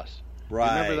School Bus. Right.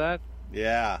 You remember that?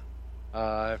 Yeah.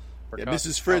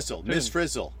 Mrs. Frizzle. Miss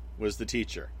Frizzle was the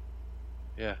teacher.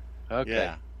 Yeah. Okay.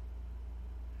 Yeah.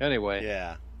 Anyway.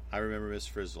 Yeah, I remember Miss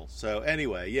Frizzle. So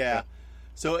anyway, yeah.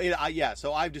 So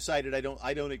so I've decided I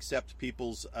don't accept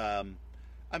people's. I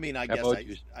guess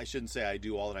I shouldn't say I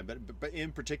do all the time, but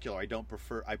in particular,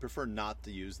 I prefer not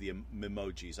to use the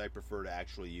emojis. I prefer to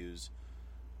actually use.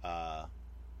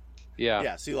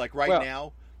 Yeah. See, like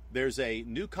now, there's a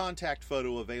new contact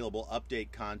photo available.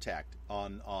 Update contact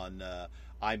on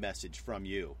iMessage from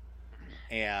you,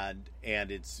 and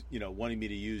it's wanting me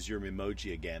to use your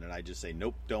emoji again, and I just say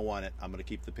nope, don't want it. I'm going to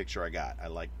keep the picture I got. I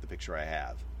like the picture I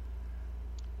have.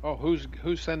 Oh,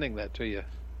 who's sending that to you?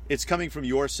 It's coming from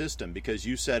your system because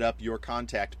you set up your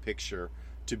contact picture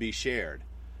to be shared,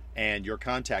 and your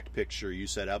contact picture you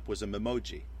set up was a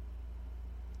memoji.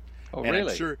 Oh, and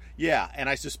really? I'm sure, yeah. And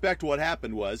I suspect what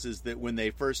happened is that when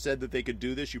they first said that they could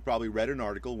do this, you probably read an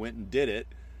article, went and did it,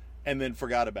 and then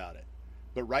forgot about it.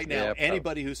 But right now,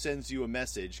 anybody who sends you a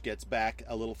message gets back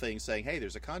a little thing saying, "Hey,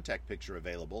 there's a contact picture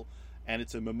available," and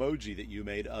it's a memoji that you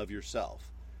made of yourself.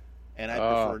 And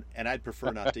I'd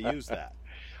prefer not to use that.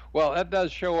 Well, that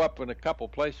does show up in a couple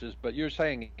places, but you're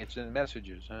saying it's in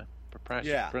messages, huh?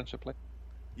 Principally.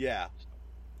 Yeah.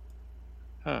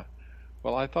 Huh.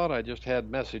 Well, I thought I just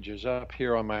had messages up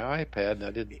here on my iPad, and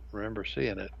I didn't remember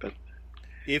seeing it. But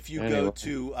if you go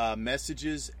to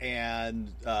messages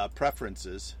and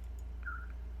preferences,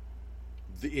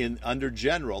 under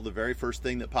general, the very first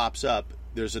thing that pops up,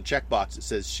 there's a checkbox that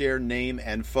says share name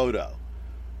and photo,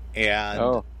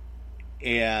 and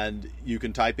you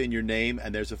can type in your name,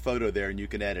 and there's a photo there, and you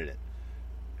can edit it.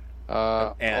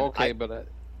 But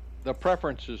the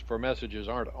preferences for messages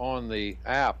aren't on the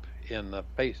app in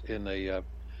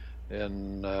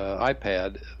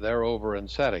iPad. They're over in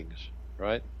settings,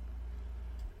 right?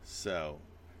 So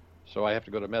I have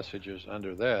to go to messages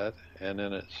under that, and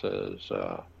then it says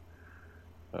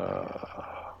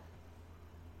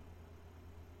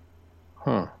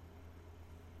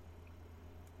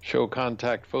show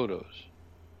contact photos.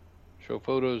 Show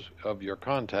photos of your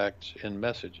contacts in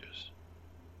messages.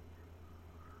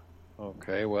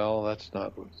 Okay, well, that's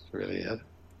not what's really it.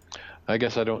 I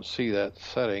guess I don't see that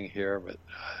setting here, but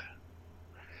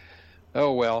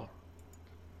oh well.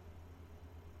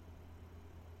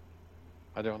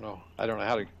 I don't know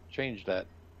how to change that.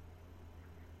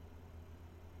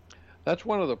 That's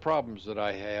one of the problems that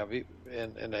I have,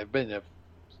 and I've been an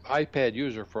iPad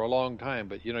user for a long time.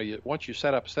 But once you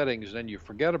set up settings, then you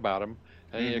forget about them,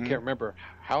 and you can't remember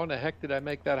how in the heck did I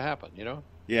make that happen.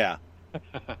 Yeah.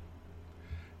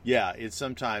 Yeah, it's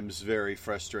sometimes very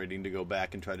frustrating to go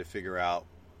back and try to figure out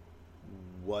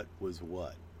what was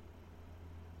what.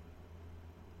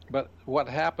 But what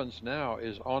happens now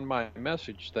is on my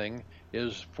message thing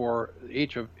is for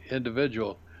each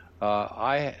individual.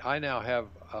 I now have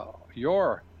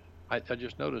your. I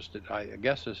just noticed it. I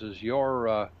guess this is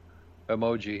your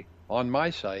emoji on my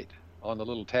site on the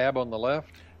little tab on the left.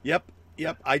 Yep.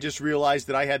 I just realized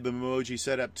that I had the emoji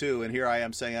set up too, and here I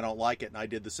am saying I don't like it, and I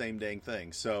did the same dang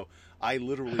thing. So I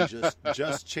literally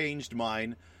just changed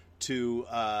mine to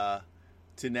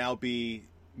now be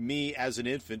me as an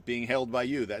infant being held by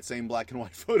you. That same black and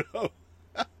white photo.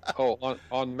 Oh,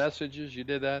 on messages you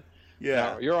did that? Yeah.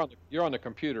 Now, you're on the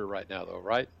computer right now, though,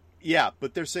 right? Yeah,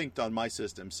 but they're synced on my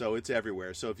system, so it's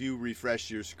everywhere. So if you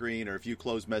refresh your screen or if you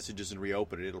close messages and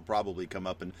reopen it, it'll probably come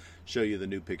up and show you the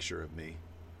new picture of me.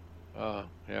 Yeah,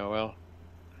 well,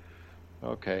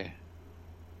 okay.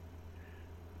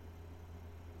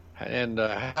 And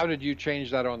how did you change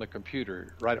that on the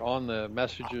computer? Right on the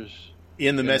messages?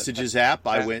 In the Messages app,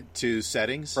 I went to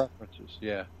Settings. Preferences,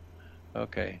 yeah.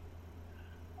 Okay.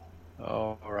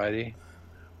 All righty.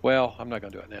 Well, I'm not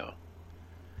going to do it now.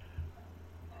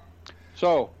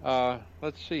 So,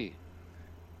 let's see.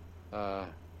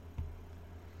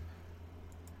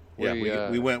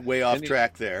 We went way off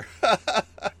track there.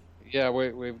 Yeah,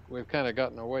 we've kind of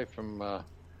gotten away from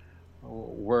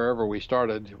wherever we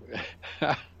started.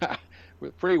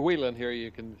 With freewheeling here,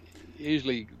 you can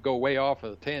easily go way off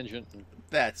of the tangent.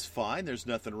 That's fine. There's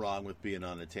nothing wrong with being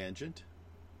on a tangent.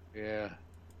 Yeah.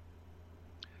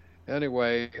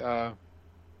 Anyway,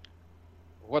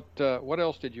 what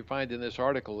else did you find in this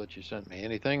article that you sent me?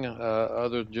 Anything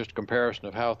other than just comparison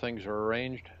of how things are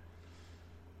arranged?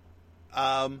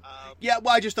 Yeah,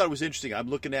 well, I just thought it was interesting. I'm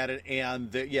looking at it,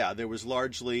 and there was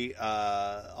largely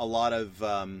a lot of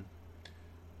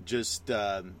just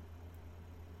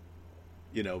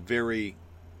very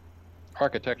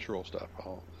architectural stuff,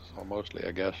 mostly,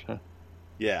 I guess. Huh?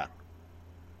 Yeah.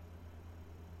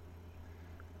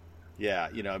 Yeah,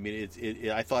 I mean,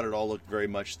 I thought it all looked very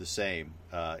much the same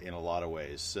in a lot of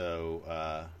ways.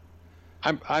 So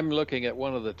I'm looking at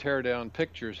one of the teardown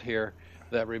pictures here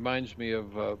that reminds me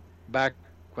of back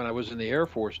when I was in the Air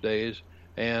Force days,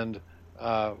 and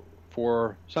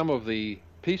for some of the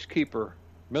Peacekeeper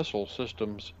missile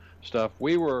systems stuff,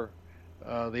 we were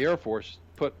the Air Force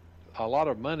put a lot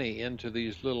of money into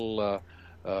these little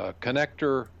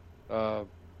connector. How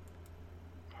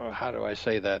do I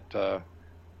say that?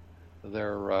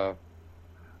 They're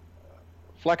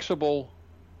flexible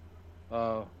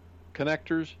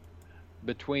connectors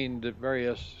between the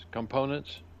various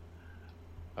components.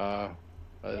 Yeah,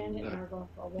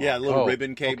 little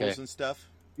ribbon cables and stuff.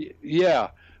 Yeah,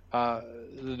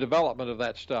 the development of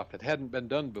that stuff, it hadn't been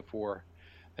done before,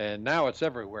 and now it's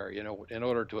everywhere. In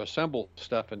order to assemble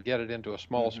stuff and get it into a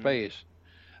small space,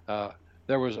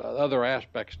 there was other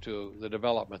aspects to the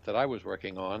development that I was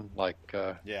working on, like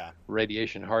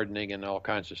radiation hardening and all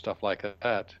kinds of stuff like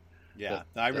that. Yeah,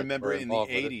 I remember in the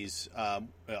 80s,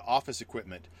 office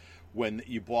equipment, when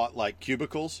you bought like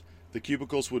cubicles, the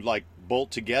cubicles would like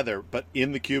bolt together, but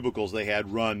in the cubicles they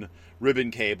had run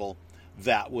ribbon cable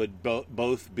that would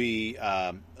both be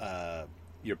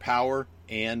your power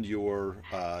and your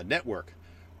network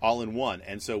all in one.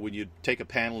 And so when you take a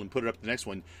panel and put it up to the next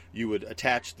one, you would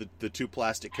attach the two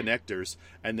plastic connectors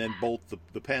and then bolt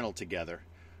the panel together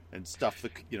and stuff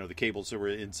the cables that were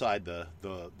inside the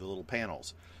little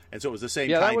panels. And so it was the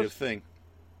same kind of thing.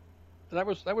 That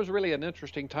was really an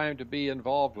interesting time to be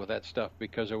involved with that stuff,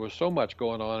 because there was so much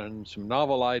going on and some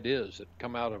novel ideas that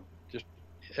come out of just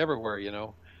everywhere,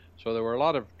 So there were a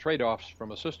lot of trade-offs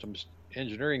from a systems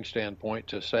engineering standpoint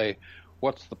to say,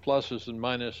 what's the pluses and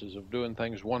minuses of doing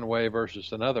things one way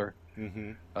versus another.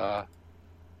 Mm-hmm.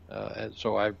 And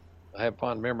so I have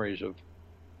fond memories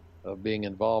of being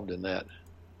involved in that.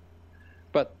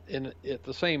 But at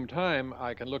the same time,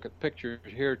 I can look at pictures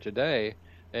here today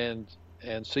and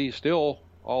see still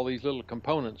all these little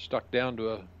components stuck down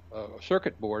to a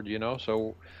circuit board,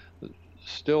 so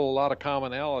still a lot of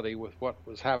commonality with what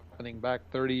was happening back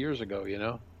 30 years ago,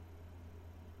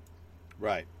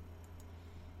 Right.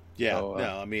 Yeah, so,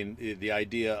 no, I mean, the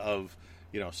idea of,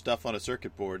 stuff on a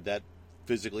circuit board, that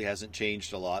physically hasn't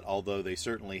changed a lot, although they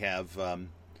certainly have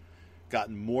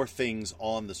gotten more things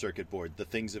on the circuit board. The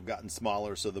things have gotten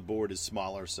smaller, so the board is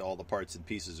smaller, so all the parts and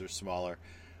pieces are smaller.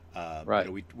 Right.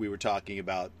 We were talking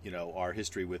about, our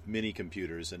history with mini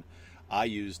computers, and I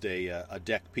used a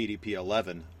DEC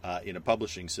PDP-11 in a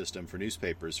publishing system for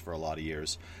newspapers for a lot of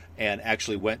years, and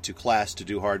actually went to class to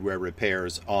do hardware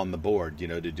repairs on the board,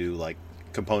 to do like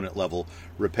component level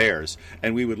repairs.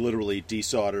 And we would literally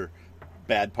desolder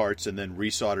bad parts and then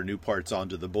resolder new parts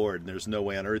onto the board. And there's no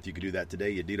way on earth you could do that today.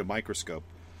 You'd need a microscope.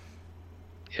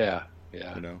 Yeah.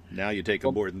 Now you take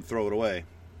a board and throw it away.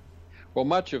 Well,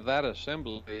 much of that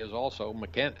assembly is also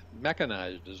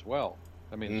mechanized as well.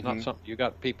 I mean, it's not something you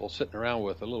got people sitting around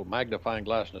with a little magnifying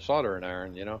glass and a soldering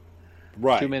iron,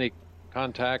 Right. Too many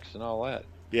contacts and all that.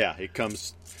 Yeah, it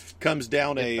comes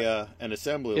down an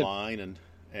assembly line and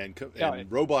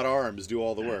robot arms do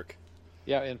all the work.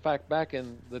 Yeah, in fact, back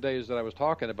in the days that I was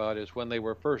talking about is when they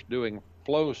were first doing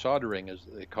flow soldering, as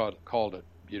they called it.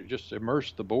 You just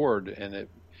immerse the board, and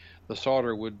the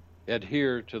solder would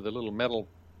adhere to the little metal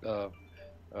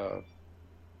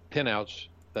pinouts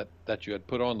that you had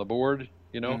put on the board,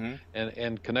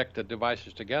 and connect the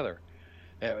devices together.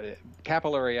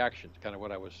 Capillary action is kind of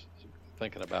what I was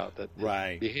thinking about. That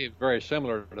right. It behaves very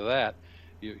similar to that.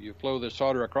 You flow the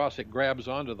solder across, it grabs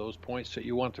onto those points that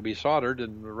you want to be soldered,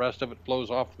 and the rest of it flows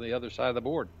off the other side of the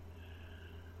board.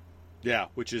 Yeah,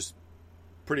 which is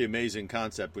pretty amazing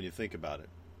concept when you think about it.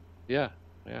 Yeah.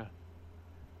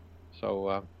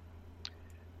 So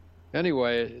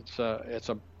anyway, it's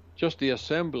just the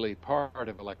assembly part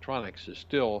of electronics is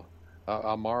still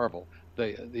a marvel.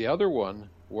 The other one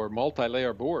were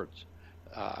multi-layer boards.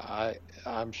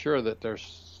 I'm sure that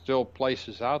there's still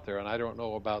places out there, and I don't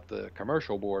know about the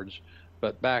commercial boards,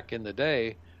 but back in the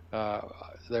day,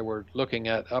 they were looking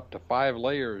at up to 5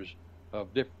 layers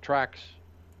of different tracks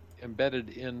embedded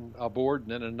in a board,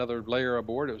 and then another layer of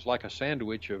board. It was like a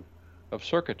sandwich of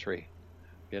circuitry,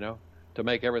 to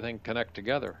make everything connect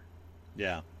together.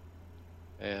 Yeah.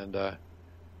 And,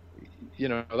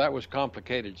 that was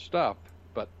complicated stuff,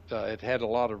 but it had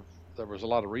there was a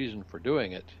lot of reason for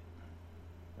doing it.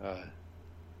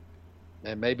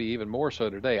 And maybe even more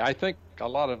so today. I think a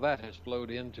lot of that has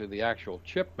flowed into the actual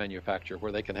chip manufacture,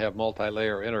 where they can have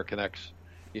multi-layer interconnects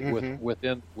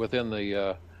within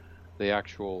the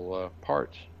actual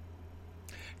parts.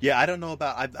 Yeah, I don't know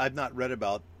about. I've not read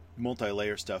about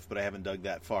multi-layer stuff, but I haven't dug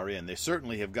that far in. They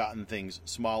certainly have gotten things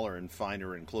smaller and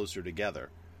finer and closer together.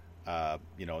 And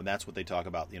that's what they talk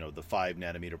about. The 5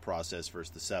 nanometer process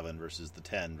versus the 7 versus the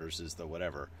 10 versus the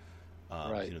whatever.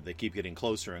 Right. They keep getting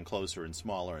closer and closer and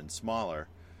smaller and smaller.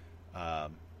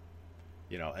 And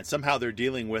somehow they're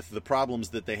dealing with the problems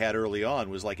that they had early on.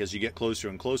 Was like, as you get closer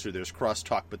and closer, there's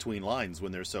crosstalk between lines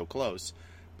when they're so close.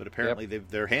 But apparently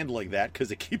they're handling that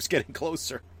because it keeps getting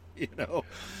closer.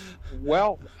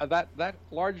 Well, that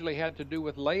largely had to do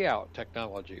with layout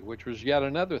technology, which was yet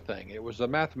another thing. It was the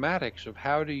mathematics of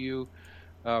how do you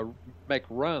make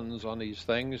runs on these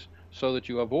things so that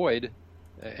you avoid.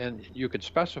 And you could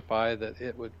specify that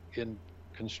it would, in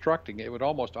constructing, it would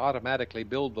almost automatically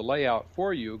build the layout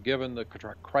for you, given the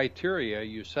criteria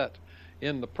you set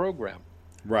in the program.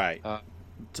 Right.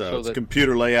 So it's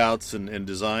computer layouts and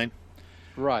design.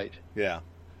 Right. Yeah.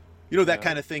 That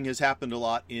kind of thing has happened a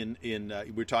lot in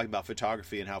we're talking about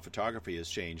photography and how photography has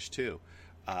changed too.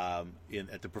 At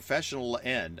the professional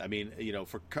end, I mean,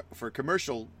 for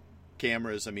commercial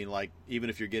cameras, I mean, like even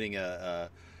if you're getting a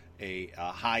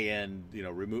high-end,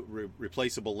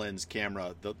 replaceable lens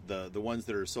camera, the ones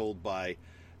that are sold by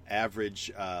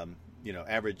average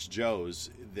Joes,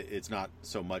 it's not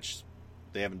so much.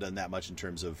 They haven't done that much in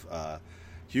terms of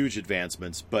huge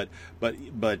advancements, but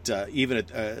even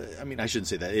at, I shouldn't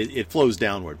say that. It flows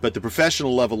downward. But the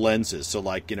professional level lenses, so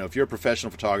like, if you're a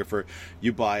professional photographer,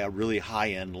 you buy a really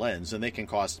high-end lens, and they can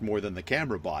cost more than the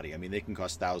camera body. I mean, they can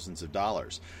cost thousands of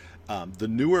dollars. The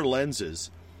newer lenses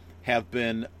have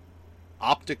been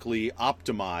optically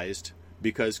optimized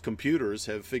because computers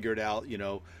have figured out,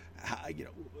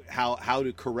 how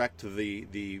to correct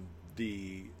the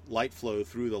light flow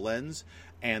through the lens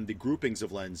and the groupings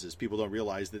of lenses. People don't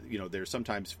realize that, there's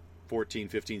sometimes 14,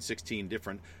 15, 16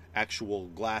 different actual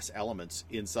glass elements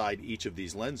inside each of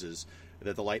these lenses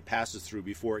that the light passes through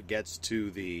before it gets to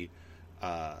the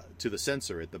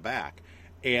sensor at the back.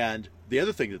 And the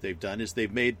other thing that they've done is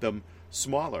they've made them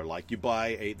smaller. Like you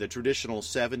buy the traditional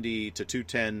 70 to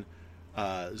 210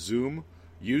 zoom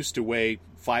used to weigh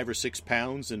 5 or 6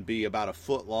 pounds and be about a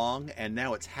foot long, and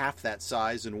now it's half that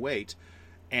size and weight,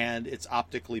 and it's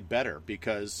optically better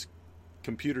because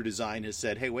computer design has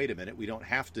said, hey, wait a minute, we don't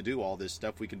have to do all this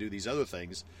stuff, we can do these other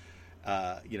things.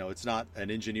 It's not an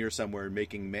engineer somewhere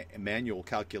making manual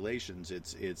calculations.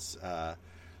 It's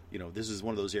this is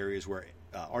one of those areas where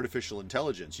artificial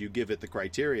intelligence, you give it the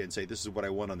criteria and say, this is what I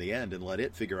want on the end, and let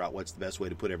it figure out what's the best way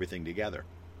to put everything together.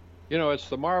 It's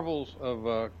the marvels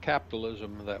of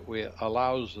capitalism that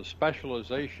allows the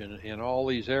specialization in all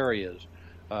these areas.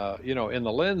 In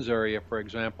the lens area, for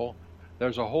example,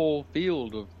 there's a whole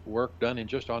field of work done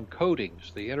just on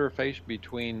coatings, the interface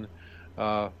between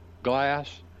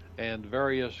glass and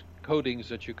various coatings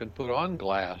that you can put on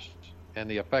glass and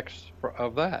the effects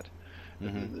of that.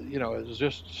 Mm-hmm. There's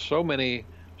just so many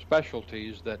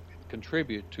specialties that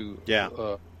contribute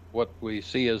to what we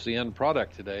see as the end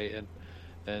product today, and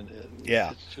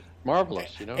it's just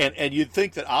marvelous, And you'd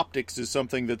think that optics is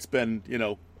something that's been,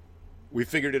 we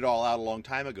figured it all out a long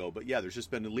time ago, but there's just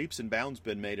been leaps and bounds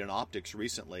been made in optics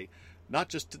recently. Not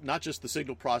just the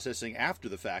signal processing after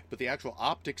the fact, but the actual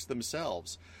optics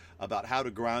themselves, about how to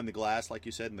ground the glass, like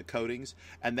you said, in the coatings,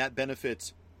 and that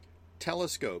benefits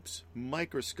telescopes,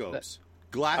 microscopes,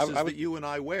 glasses that you and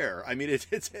I wear. I mean, it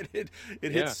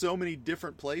hits so many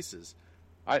different places.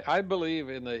 I believe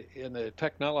in the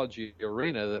technology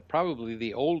arena that probably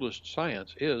the oldest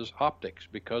science is optics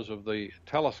because of the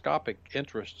telescopic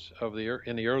interests of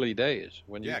in the early days.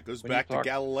 It goes back to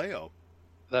Galileo.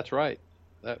 That's right.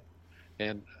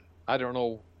 And I don't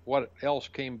know what else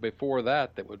came before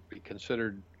that would be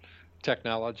considered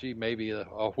technology. Maybe a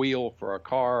wheel for a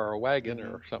car or a wagon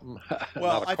or something.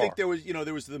 Well, I think there was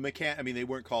the I mean, they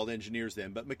weren't called engineers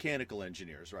then, but mechanical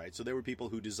engineers, right? So there were people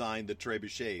who designed the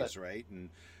trebuchets, right? And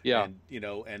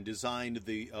designed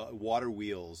the water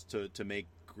wheels to make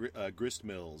grist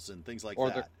mills and things like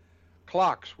that. The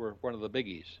clocks were one of the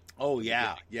biggies. Oh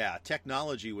yeah.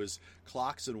 Technology was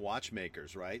clocks and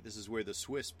watchmakers, right? This is where the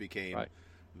Swiss became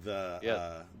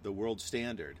the world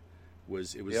standard. It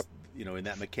was in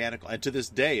that mechanical, and to this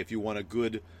day, if you want a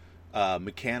good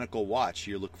mechanical watch,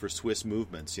 you look for Swiss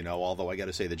movements. Although I got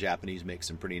to say the Japanese make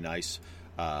some pretty nice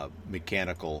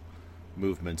mechanical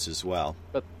movements as well.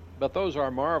 But those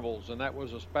are marvels, and that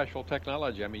was a special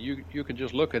technology. I mean, you can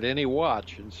just look at any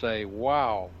watch and say,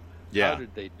 "Wow, how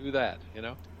did they do that?"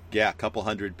 Yeah, a couple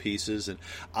hundred pieces, and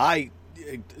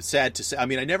sad to say, I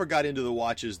mean, I never got into the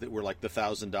watches that were like the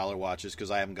 $1,000 watches because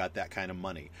I haven't got that kind of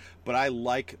money. But I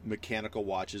like mechanical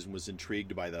watches and was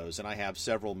intrigued by those. And I have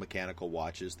several mechanical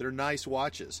watches. They're nice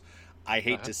watches. I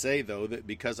hate to say, though, that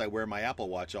because I wear my Apple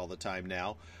Watch all the time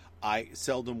now, I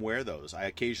seldom wear those. I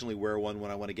occasionally wear one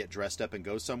when I want to get dressed up and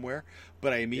go somewhere.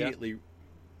 But I immediately,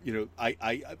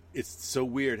 it's so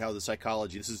weird how the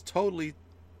psychology, this is totally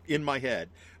in my head,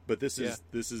 but this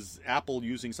is Apple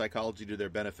using psychology to their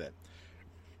benefit.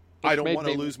 I don't want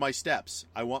to lose my steps.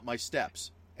 I want my steps.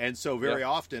 And so very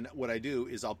often what I do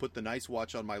is I'll put the nice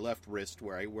watch on my left wrist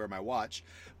where I wear my watch.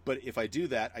 But if I do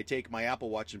that, I take my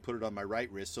Apple Watch and put it on my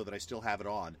right wrist so that I still have it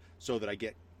on, so that I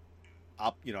get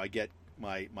up, I get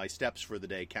my steps for the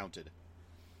day counted.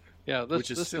 Yeah, this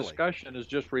discussion has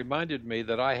just reminded me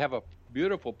that I have a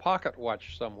beautiful pocket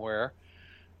watch somewhere,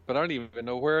 but I don't even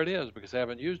know where it is because I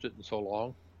haven't used it in so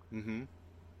long. Mm-hmm.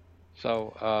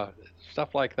 So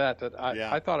stuff like that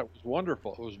I thought it was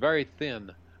wonderful. It was very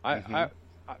thin.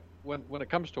 When it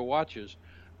comes to watches,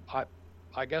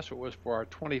 I guess it was for our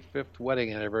 25th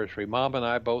wedding anniversary. Mom and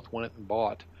I both went and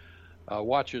bought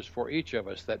watches for each of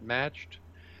us that matched.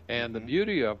 And the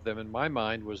beauty of them, in my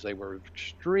mind, was they were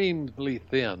extremely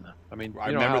thin. I mean, I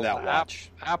remember that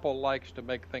watch. Apple likes to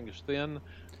make things thin,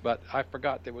 but I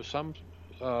forgot there was some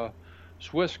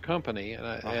Swiss company,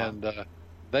 and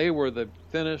they were the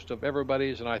thinnest of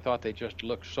everybody's, and I thought they just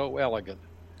looked so elegant.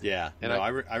 Yeah, and I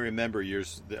remember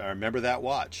I remember that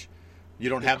watch. You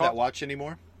don't have that watch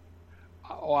anymore?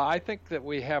 Oh, I think that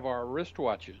we have our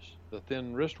wristwatches, the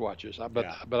thin wristwatches,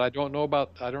 but I don't know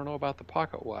about the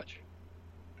pocket watch.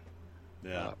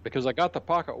 Yeah, because I got the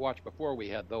pocket watch before we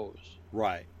had those.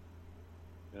 Right.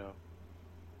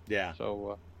 Yeah.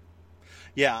 So.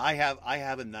 I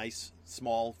have a nice,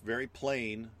 small, very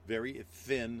plain, very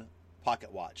thin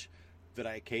pocket watch that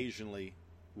I occasionally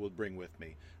will bring with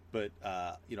me. But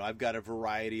I've got a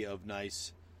variety of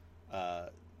nice,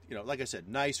 like I said,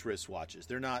 nice wristwatches.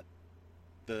 They're not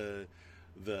they're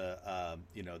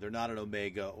not an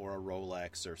Omega or a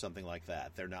Rolex or something like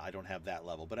that. They're not. I don't have that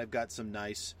level, but I've got some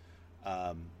nice,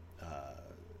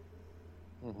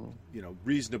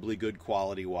 reasonably good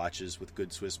quality watches with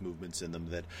good Swiss movements in them.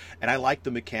 And I like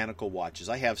the mechanical watches.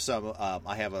 I have some.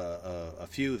 I have a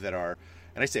few that are,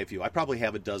 and I say a few. I probably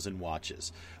have a dozen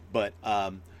watches, but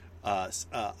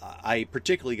I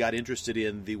particularly got interested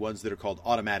in the ones that are called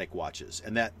automatic watches,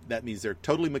 and that means they're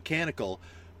totally mechanical,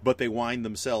 but they wind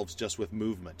themselves just with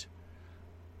movement.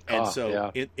 And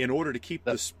in order to keep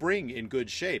the spring in good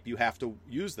shape, you have to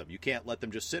use them. You can't let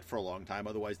them just sit for a long time,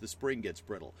 otherwise the spring gets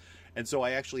brittle. And so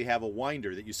I actually have a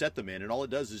winder that you set them in, and all it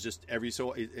does is just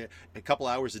a couple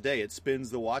hours a day, it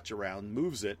spins the watch around,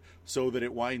 moves it so that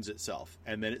it winds itself,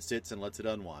 and then it sits and lets it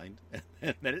unwind,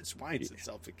 and then it winds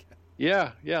itself again.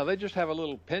 Yeah, they just have a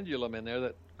little pendulum in there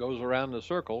that goes around the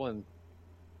circle and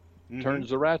turns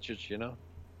the ratchets,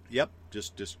 Yep,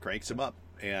 just cranks them up,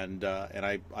 and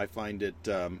I find it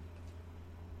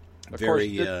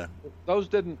very. Those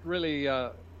didn't really.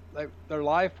 Their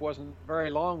life wasn't very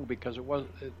long because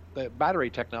the battery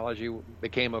technology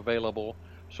became available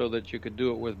so that you could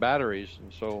do it with batteries,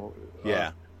 and so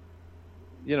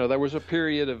there was a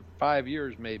period of 5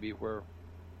 years maybe where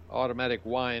automatic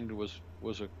wind was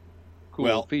a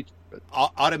cool feature. But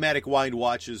automatic wind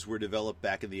watches were developed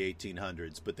back in the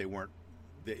 1800s, but they weren't.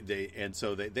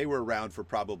 They were around for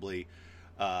probably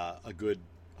a good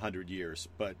 100 years,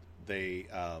 but they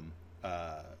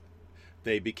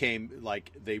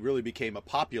really became a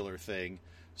popular thing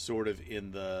sort of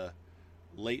in the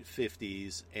late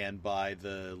 50s, and by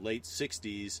the late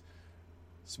 60s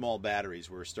small batteries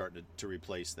were starting to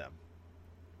replace them.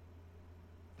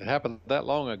 It happened that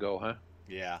long ago, huh?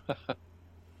 Yeah.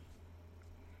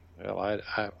 Well,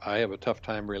 I have a tough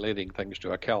time relating things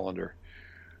to a calendar.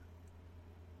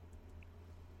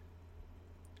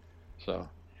 So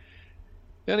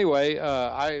anyway,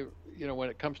 when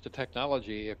it comes to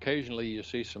technology, occasionally you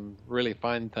see some really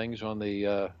fine things on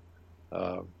the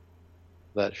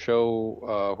that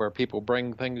show where people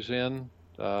bring things in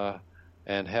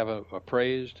and have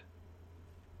appraised.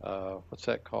 What's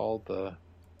that called? The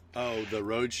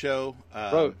Roadshow.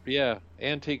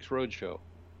 Antiques Roadshow.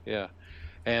 Yeah.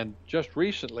 And just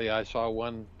recently I saw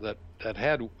one that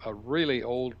had a really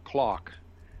old clock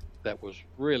that was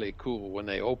really cool. When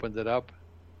they opened it up,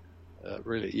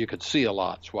 really you could see a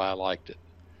lot. That's why I liked it.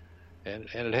 And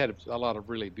it had a lot of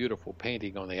really beautiful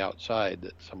painting on the outside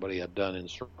that somebody had done in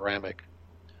ceramic.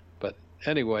 But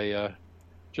anyway,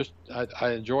 I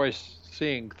enjoy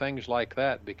seeing things like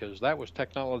that, because that was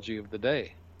technology of the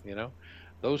day.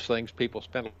 Those things people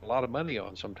spend a lot of money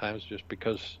on sometimes, just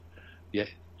because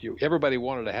everybody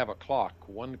wanted to have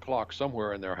one clock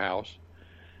somewhere in their house.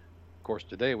 Of course,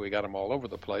 today we got them all over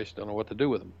the place. Don't know what to do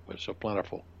with them. They're so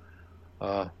plentiful.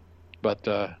 But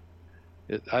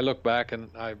I look back and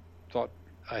I thought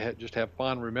I just have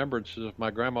fond remembrances of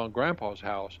my grandma and grandpa's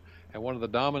house. And one of the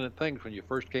dominant things when you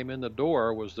first came in the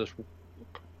door was this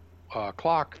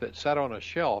clock that sat on a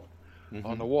shelf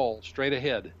on the wall straight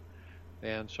ahead.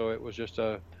 And so it was just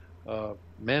a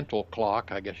mantle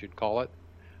clock, I guess you'd call it,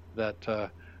 that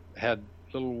had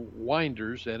little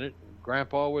winders in it.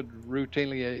 Grandpa would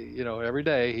routinely, every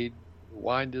day he'd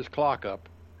wind his clock up.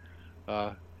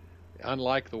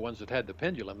 Unlike the ones that had the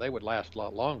pendulum, they would last a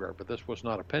lot longer, but this was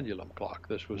not a pendulum clock.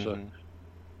 This was a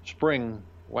spring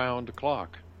wound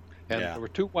clock. And there were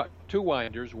two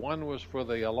winders. One was for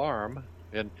the alarm,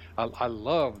 and I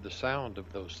love the sound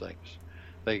of those things.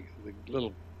 The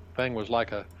little thing was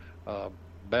like a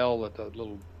bell that the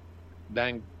little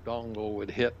dongle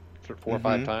would hit for 4 or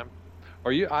 5 times.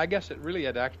 Or I guess it really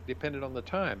had actually depended on the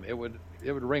time. It would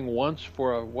ring once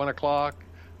for 1 o'clock,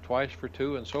 twice for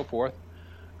 2, and so forth,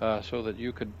 so that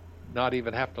you could not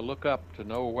even have to look up to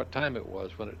know what time it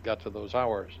was when it got to those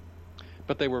hours.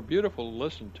 But they were beautiful to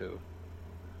listen to,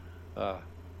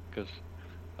 because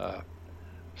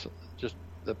just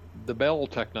the bell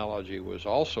technology was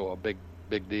also a big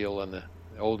deal in the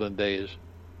olden days.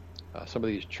 Some of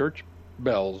these church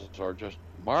bells are just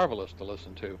marvelous to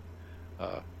listen to.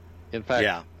 In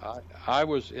fact, I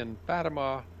was in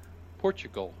Fatima,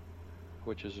 Portugal,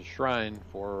 which is a shrine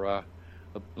for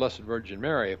the Blessed Virgin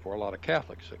Mary for a lot of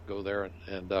Catholics that go there,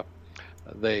 and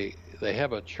they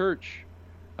have a church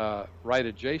right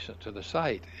adjacent to the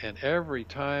site. And every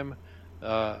time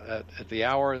at the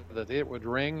hour that it would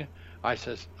ring, I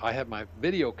have my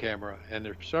video camera, and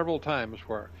there's several times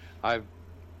where I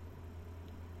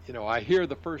hear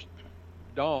the first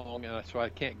dong, and so I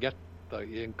can't get the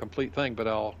incomplete thing, but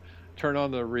I'll turn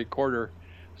on the recorder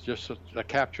just to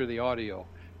capture the audio,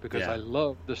 because I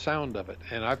love the sound of it.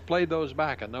 And I've played those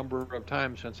back a number of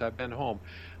times since I've been home.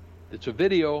 It's a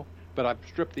video, but I've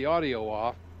stripped the audio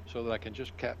off so that I can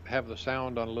just have the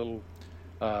sound on a little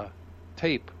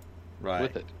tape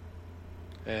with it.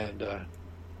 And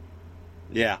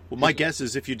well, my guess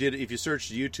is if you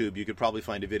searched YouTube, you could probably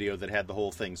find a video that had the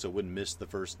whole thing, so it wouldn't miss the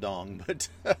first dong. But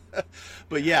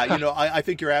I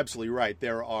think you're absolutely right.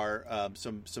 There are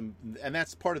some, and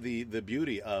that's part of the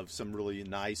beauty of some really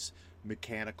nice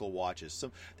mechanical watches.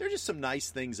 There are just some nice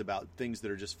things about things that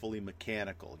are just fully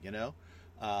mechanical.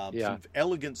 Some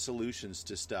elegant solutions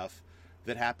to stuff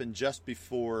that happened just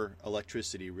before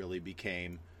electricity really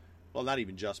became, well, not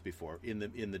even just before, in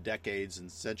the decades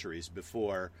and centuries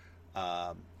before.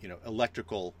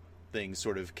 Electrical things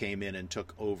sort of came in and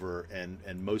took over,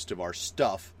 and most of our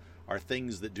stuff, our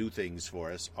things that do things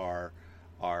for us, are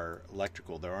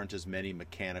electrical. There aren't as many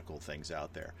mechanical things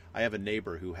out there. I have a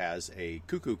neighbor who has a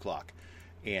cuckoo clock,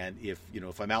 and if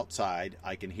I'm outside,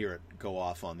 I can hear it go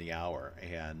off on the hour,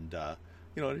 and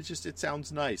it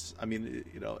sounds nice. I mean,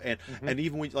 and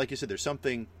even when, like you said, there's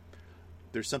something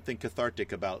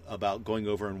cathartic about going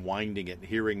over and winding it and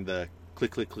hearing the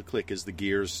click, click, click, click as the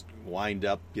gears wind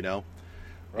up,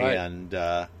 Right.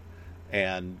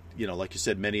 And like you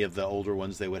said, many of the older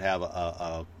ones, they would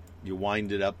have you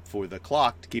wind it up for the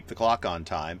clock to keep the clock on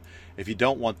time. If you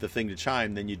don't want the thing to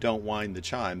chime, then you don't wind the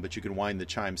chime, but you can wind the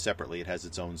chime separately. It has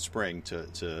its own spring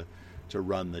to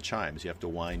run the chimes. You have to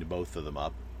wind both of them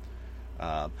up.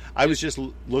 I was just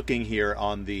looking here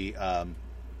on the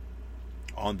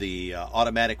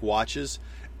automatic watches.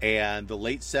 And the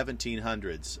late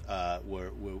 1700s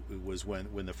was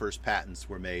when the first patents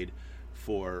were made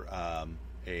for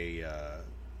a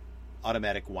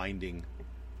automatic winding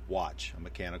watch, a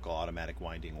mechanical automatic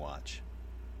winding watch.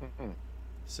 Mm-hmm.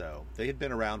 So they had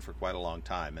been around for quite a long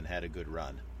time and had a good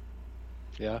run.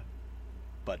 Yeah.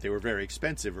 But they were very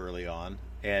expensive early on,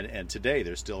 and today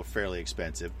they're still fairly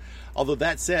expensive. Although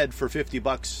that said, for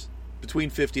 $50, between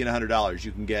 $50 and $100,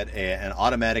 you can get an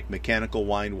automatic mechanical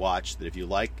wind watch that if you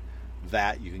like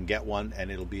that, you can get one, and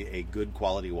it'll be a good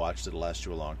quality watch that'll last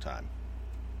you a long time.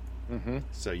 Mm-hmm.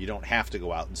 So you don't have to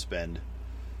go out and spend,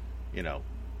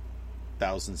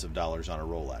 thousands of dollars on a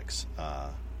Rolex.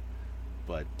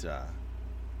 But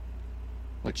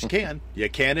you can. You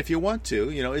can if you want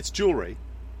to. It's jewelry.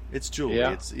 It's jewelry.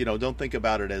 Yeah. It's don't think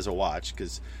about it as a watch,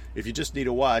 because if you just need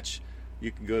a watch,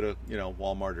 you can go to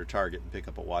Walmart or Target and pick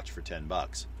up a watch for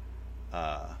 $10,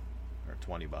 or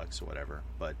 $20 or whatever.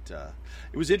 But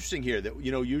it was interesting here that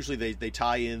usually they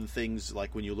tie in things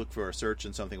like when you look for a search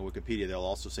in something on Wikipedia, they'll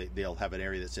also say they'll have an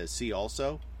area that says "see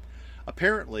also."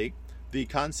 Apparently, the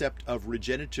concept of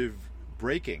regenerative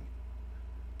braking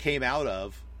came out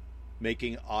of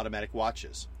making automatic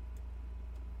watches.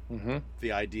 Mm-hmm.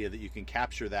 The idea that you can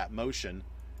capture that motion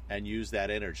and use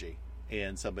that energy.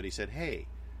 And somebody said, hey,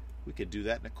 we could do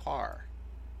that in a car.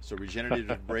 So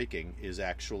regenerative braking is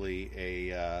actually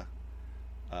a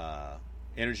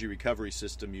energy recovery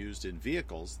system used in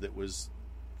vehicles that was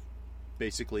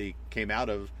basically came out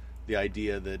of the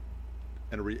idea that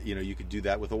you could do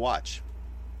that with a watch.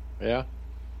 Yeah.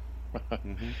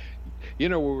 Mm-hmm. We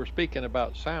were speaking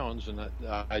about sounds, and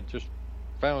I just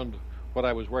found what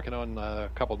I was working on a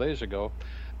couple days ago.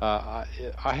 I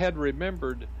had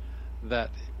remembered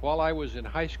that while I was in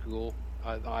high school,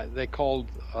 they called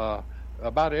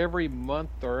about every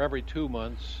month or every 2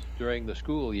 months during the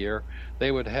school year,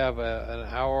 they would have an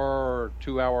hour or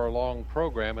 2 hour long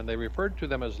program, and they referred to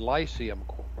them as Lyceum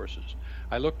courses.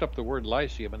 I looked up the word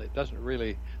Lyceum, and it doesn't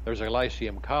really, there's a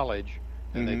Lyceum college,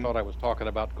 and Mm-hmm. they thought I was talking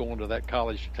about going to that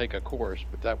college to take a course,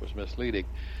 but that was misleading.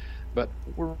 But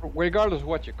regardless of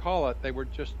what you call it, they were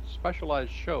just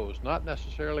specialized shows, not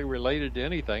necessarily related to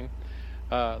anything.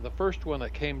 The first one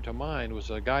that came to mind was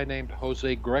a guy named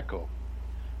Jose Greco,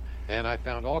 and I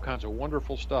found all kinds of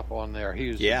wonderful stuff on there. He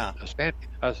was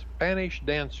a Spanish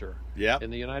dancer in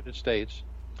the United States,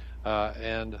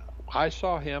 and I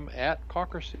saw him at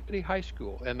Cawker City High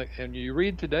School. And you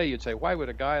read today, you'd say, why would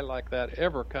a guy like that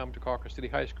ever come to Cawker City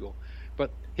High School?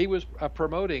 But he was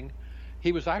promoting.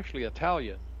 He was actually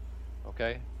Italian.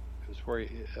 Okay, it's where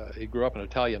he grew up in an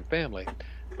Italian family,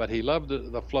 but he loved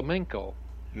the flamenco,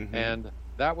 Mm-hmm. and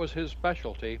that was his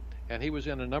specialty. And he was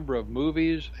in a number of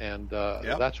movies, and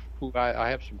that's who I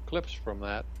have some clips from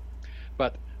that.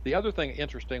 But the other thing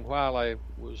interesting, while I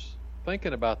was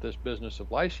thinking about this business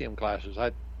of Lyceum classes,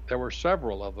 there were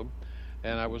several of them,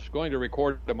 and I was going to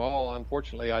record them all.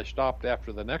 Unfortunately, I stopped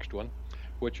after the next one,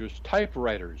 which was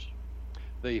typewriters.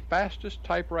 The fastest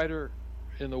typewriter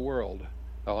in the world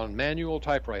on manual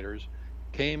typewriters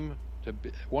came to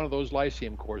one of those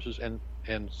Lyceum courses and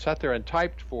sat there and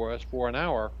typed for us for an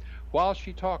hour while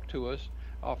she talked to us,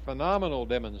 a phenomenal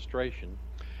demonstration.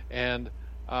 And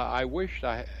I wished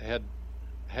I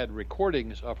had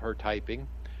recordings of her typing,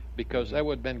 because that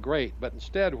would have been great. But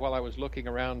instead, while I was looking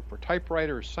around for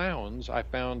typewriter sounds, I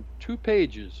found 2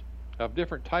 pages of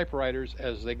different typewriters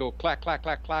as they go clack, clack,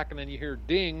 clack, clack, and then you hear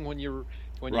ding when you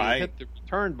hit the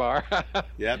return bar.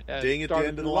 Yep, ding at the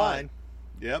end of the line.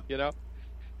 Yep.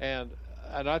 And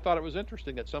I thought it was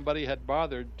interesting that somebody had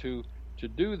bothered to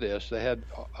do this. They had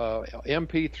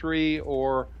MP3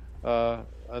 or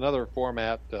another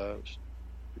format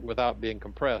without being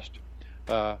compressed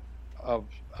of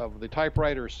the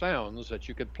typewriter sounds that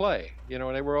you could play.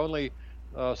 And they were only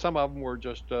some of them were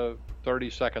just 30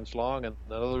 seconds long, and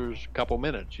others a couple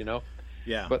minutes.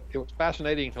 Yeah. But it was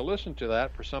fascinating to listen to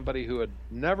that for somebody who had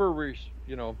never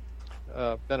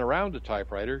been around a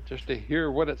typewriter, just to hear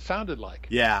what it sounded like.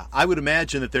 Yeah, I would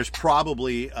imagine that there's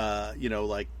probably,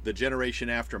 like the generation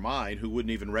after mine who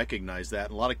wouldn't even recognize that.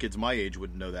 And a lot of kids my age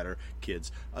wouldn't know that, or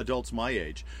adults my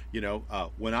age.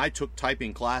 When I took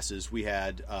typing classes, we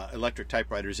had electric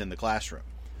typewriters in the classroom.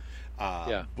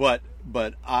 But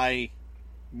I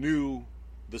knew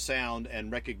the sound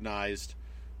and recognized,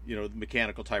 the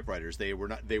mechanical typewriters. They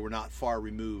were not far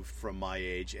removed from my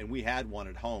age, and we had one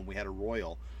at home. We had a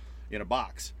Royal in a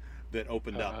box that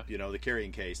opened up, the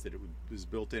carrying case that it was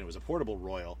built in. It was a portable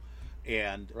Royal,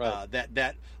 and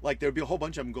that like there'd be a whole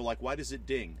bunch of them go like, why does it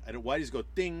ding? Why does it go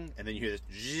ding? And then you hear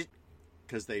this,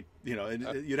 because they,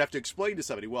 and you'd have to explain to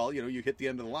somebody. Well, you hit the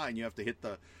end of the line, you have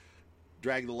to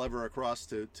drag the lever across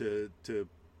to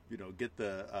get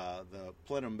the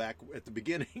plenum back at the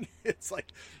beginning. It's like,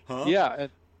 huh? Yeah,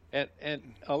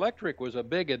 And electric was a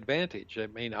big advantage. I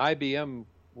mean, IBM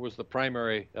was the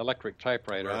primary electric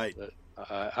typewriter. Right.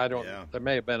 I don't. Yeah. There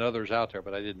may have been others out there,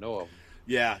 but I didn't know of them.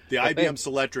 Yeah, the IBM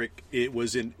Selectric, it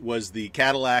was the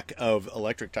Cadillac of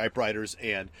electric typewriters,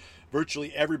 and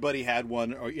virtually everybody had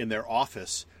one in their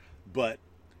office. But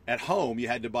at home, you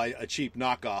had to buy a cheap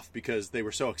knockoff because they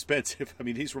were so expensive. I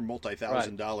mean, these were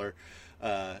multi-$1,000, or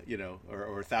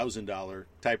 $1,000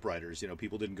 typewriters.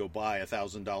 People didn't go buy a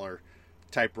 $1,000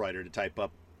 typewriter to type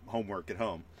up homework at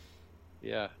home.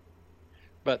 Yeah.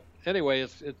 But anyway,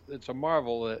 it's a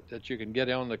marvel that you can get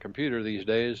on the computer these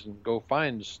days and go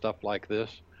find stuff like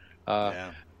this.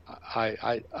 I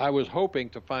was hoping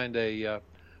to find a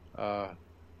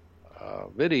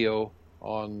video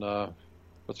on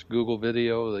what's Google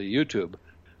Video, the YouTube.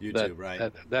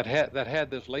 Right? That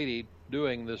had this lady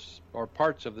doing this or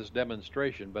parts of this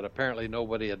demonstration, but apparently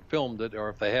nobody had filmed it, or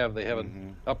if they have, they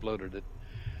haven't uploaded it.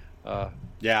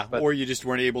 Or you just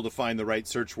weren't able to find the right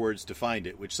search words to find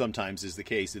it, which sometimes is the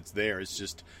case. It's there. It's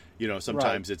just,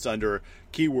 sometimes it's under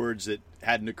keywords that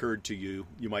hadn't occurred to you.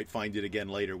 You might find it again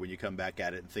later when you come back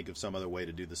at it and think of some other way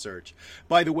to do the search.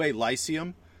 By the way,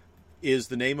 Lyceum is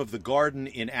the name of the garden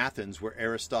in Athens where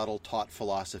Aristotle taught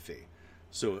philosophy.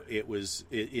 So it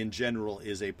in general,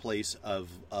 is a place of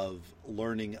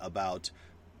learning about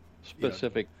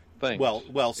specific things.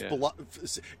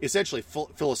 Essentially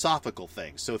philosophical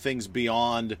things. So things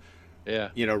beyond,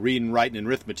 reading, writing, and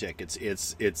arithmetic.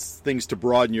 It's things to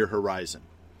broaden your horizon,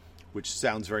 which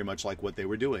sounds very much like what they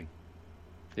were doing.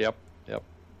 Yep.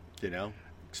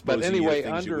 But anyway,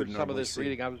 under some of this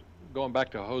reading, I was going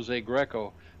back to Jose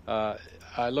Greco.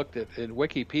 I looked at in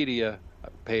Wikipedia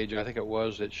page, I think it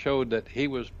was, it showed that he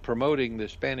was promoting the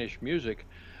Spanish music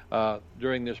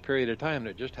during this period of time. And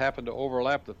it just happened to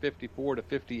overlap the 54 to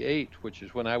 58, which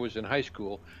is when I was in high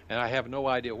school. And I have no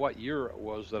idea what year it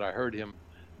was that I heard him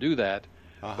do that.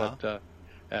 But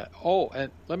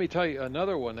and let me tell you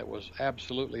another one that was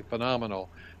absolutely phenomenal,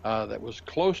 that was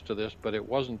close to this, but it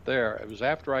wasn't there. It was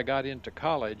after I got into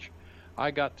college. I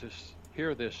got to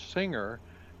hear this singer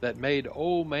that made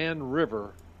Old Man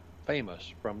River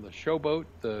famous from the Showboat,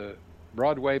 the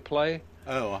Broadway play.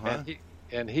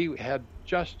 And he had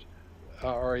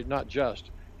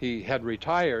he had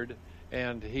retired,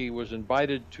 and he was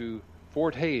invited to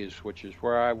Fort Hays, which is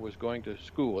where I was going to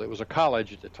school. It was a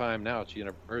college at the time. Now it's a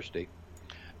university.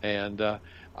 And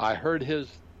I heard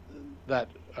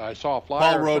I saw a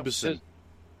flyer. Paul Robeson.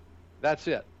 That's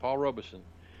it, Paul Robeson.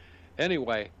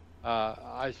 Anyway,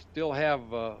 I still have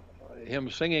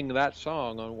him singing that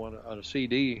song on a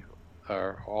CD,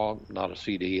 or not a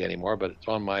CD anymore, but it's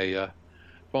on my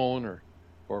phone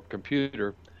or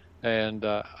computer, and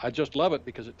I just love it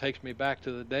because it takes me back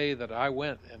to the day that I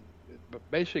went, and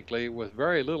basically with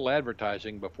very little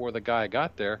advertising before the guy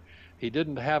got there. He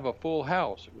didn't have a full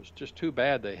house. It was just too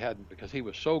bad they hadn't, because he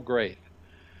was so great.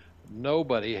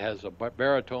 Nobody has a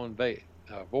baritone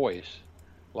voice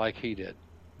like he did.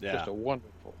 Just a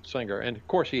wonderful singer. And of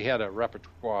course he had a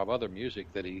repertoire of other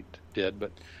music that he did,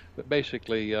 but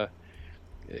basically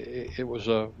it was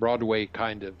a Broadway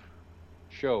kind of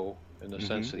show in the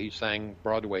sense that he sang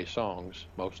Broadway songs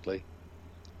mostly.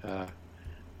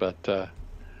 But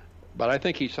I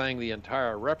think he sang the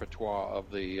entire repertoire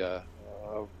of the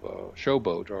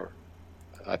Showboat, or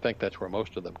I think that's where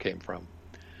most of them came from.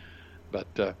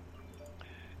 But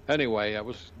anyway, it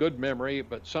was good memory,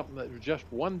 but something that was just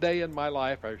one day in my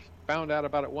life. I found out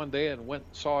about it one day and went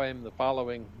and saw him the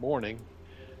following morning.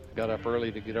 Got up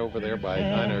early to get over there by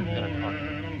 9 or 10 o'clock.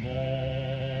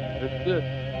 It's good.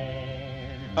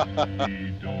 He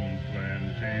don't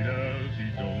plant potatoes, he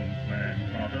don't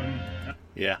plant cotton.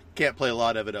 Yeah, can't play a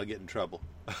lot of it. I'll get in trouble.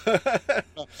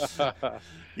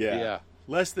 Yeah.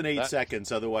 Less than 8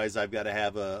 seconds. Otherwise, I've got to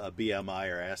have a BMI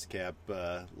or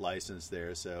ASCAP license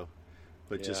there. So,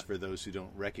 but just for those who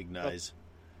don't recognize.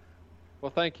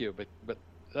 Well, thank you. But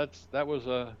that was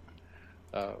a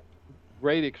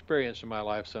great experience in my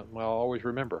life. Something I'll always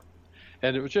remember.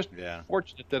 And it was just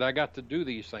fortunate that I got to do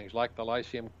these things, like the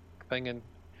Lyceum thing, and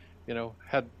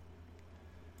had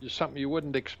just something you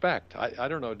wouldn't expect. I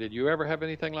don't know. Did you ever have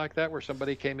anything like that where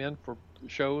somebody came in for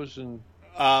shows and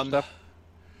stuff?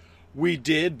 We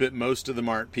did, but most of them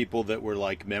aren't people that were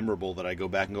like memorable that I go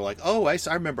back and go like, oh, I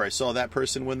remember I saw that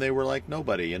person when they were like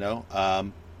nobody, I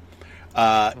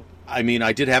mean,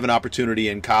 I did have an opportunity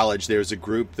in college. There was a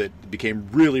group that became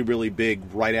really, really big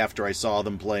right after I saw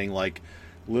them playing, like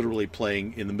literally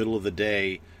playing in the middle of the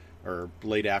day or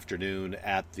late afternoon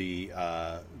at the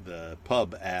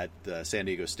pub at San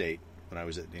Diego State when I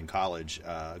was in college.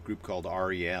 A group called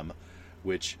REM,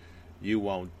 which you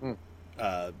won't. Probably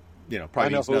I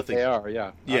know means who nothing. They are,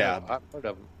 yeah. Yeah, I've heard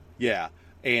of them. Yeah,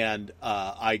 and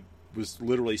I was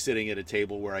literally sitting at a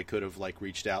table where I could have like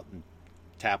reached out and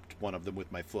tapped one of them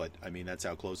with my foot. I mean, that's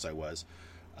how close I was.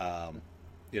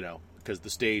 Because the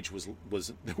stage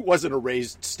wasn't a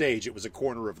raised stage; it was a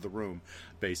corner of the room,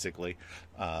 basically.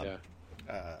 So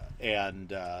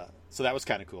that was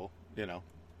kind of cool,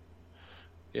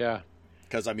 Yeah.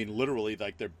 Because I mean, literally,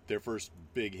 like their first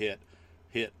big hit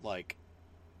like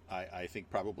I think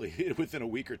probably within a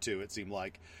week or two. It seemed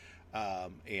like,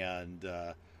 and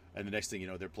the next thing you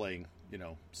know, they're playing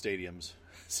stadiums.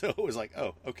 So it was like,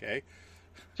 oh, okay.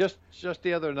 Just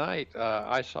the other night,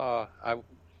 I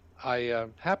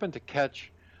happened to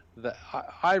catch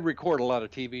I record a lot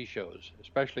of TV shows,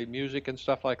 especially music and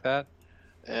stuff like that,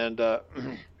 and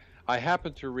I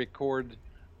happened to record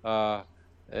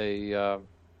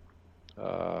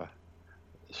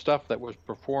stuff that was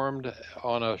performed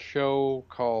on a show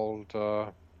called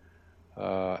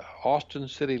Austin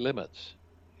City Limits.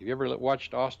 Have you ever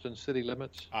watched Austin City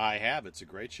Limits? I have. It's a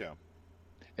great show.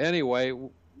 Anyway,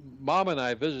 Mom and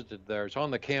I visited there. It's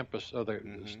on the campus of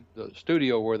the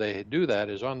studio where they do that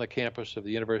is on the campus of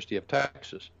the University of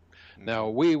Texas. Mm-hmm. Now,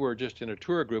 we were just in a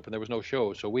tour group and there was no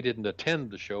show, so we didn't attend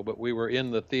the show, but we were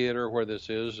in the theater where this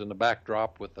is in the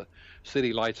backdrop with the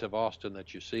city lights of Austin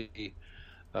that you see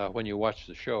when you watch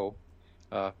the show.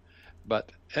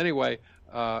 But anyway,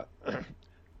 one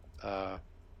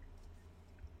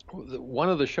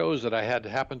of the shows that I had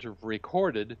happened to have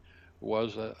recorded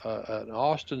was an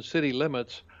Austin City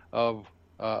Limits of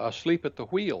Asleep at the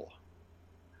Wheel.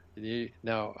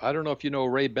 Now, I don't know if you know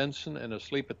Ray Benson and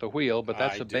Asleep at the Wheel, but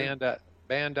that's band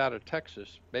out of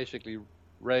Texas. Basically,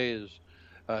 Ray is,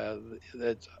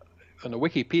 it's, on the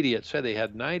Wikipedia it said they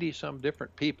had 90-some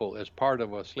different people as part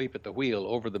of Asleep at the Wheel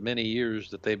over the many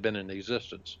years that they've been in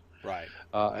existence. Right.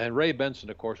 And Ray Benson,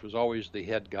 of course, was always the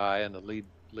head guy and the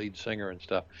lead singer and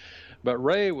stuff. But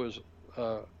Ray was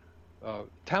a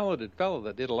talented fellow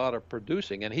that did a lot of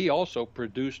producing, and he also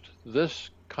produced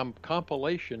this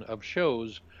compilation of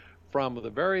shows from the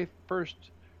very first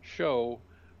show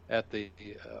at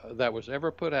that was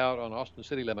ever put out on Austin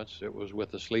City Limits. It was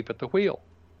with Asleep at the Wheel,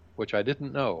 which I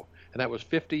didn't know, and that was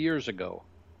 50 years ago.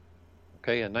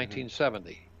 Okay, in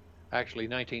 1970, actually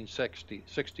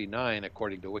 1969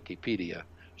 according to Wikipedia.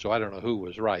 So I don't know who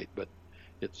was right, but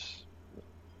it's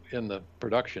in the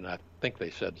production. I think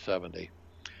they said 70.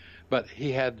 But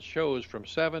he had shows from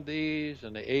 70s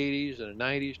and the 80s and the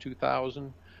 90s,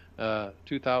 2000,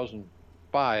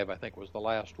 2005, I think was the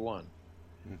last one.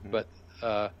 Mm-hmm. But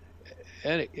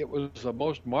and it was the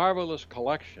most marvelous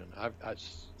collection. I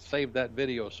saved that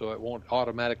video so it won't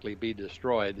automatically be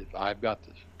destroyed. I've got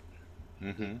to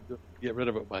get rid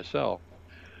of it myself.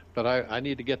 But I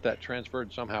need to get that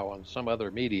transferred somehow on some other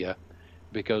media,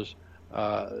 because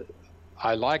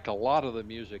I like a lot of the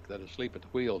music that Asleep at the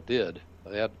Wheel did.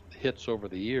 They had hits over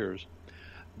the years,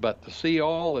 but to see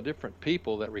all the different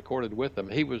people that recorded with them,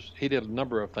 he did a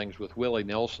number of things with Willie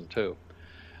Nelson too.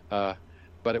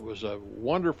 But it was a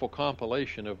wonderful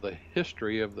compilation of the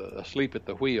history of the Asleep at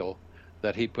the Wheel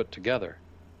that he put together,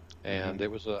 and it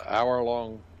was an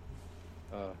hour-long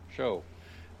show.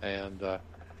 And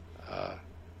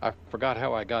I forgot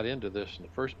how I got into this in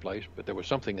the first place, but there was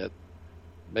something that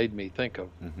made me think of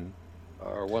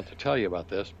or want to tell you about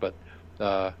this. But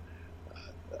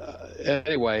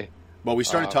anyway. Well, we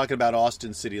started talking about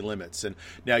Austin City Limits, and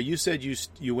now you said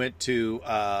you went to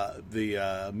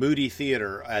the Moody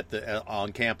Theater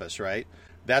on campus, right?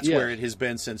 That's where it has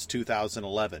been since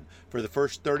 2011. For the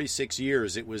first 36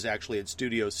 years, it was actually at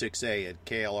Studio 6A at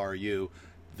KLRU,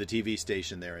 the TV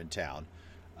station there in town.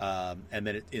 And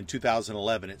then in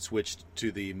 2011, it switched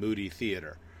to the Moody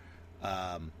Theater.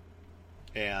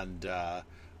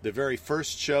 The very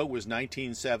first show was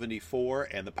 1974,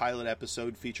 and the pilot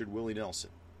episode featured Willie Nelson.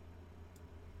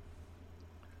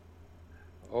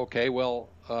 Okay, well...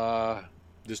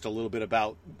 just a little bit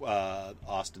about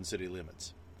Austin City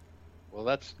Limits. Well,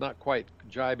 that's not quite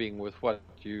jibing with what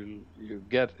you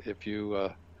get if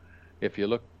you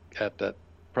look at that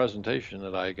presentation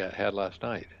that I had last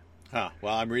night. Huh.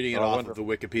 Well, I'm reading it off of the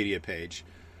Wikipedia page.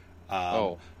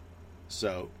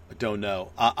 So I don't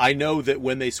know. I know that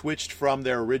when they switched from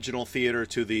their original theater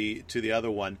to the other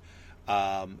one,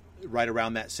 right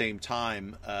around that same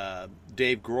time,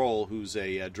 Dave Grohl, who's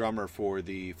a drummer for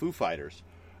the Foo Fighters,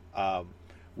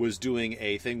 was doing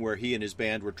a thing where he and his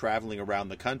band were traveling around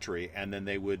the country, and then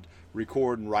they would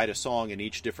record and write a song in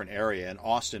each different area. And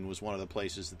Austin was one of the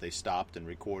places that they stopped and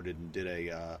recorded and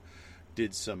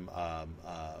did some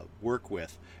work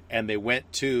with. And they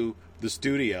went to the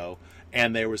studio,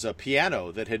 and there was a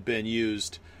piano that had been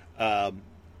used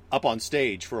up on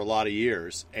stage for a lot of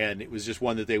years, and it was just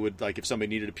one that they would, like, if somebody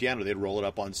needed a piano, they'd roll it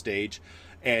up on stage.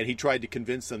 And he tried to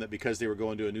convince them that because they were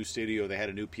going to a new studio, they had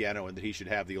a new piano, and that he should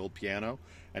have the old piano,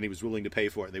 and he was willing to pay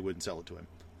for it, and they wouldn't sell it to him.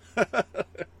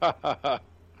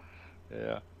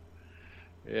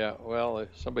 Yeah. Well,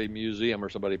 somebody museum or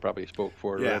somebody probably spoke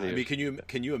for it. Yeah, already. I mean,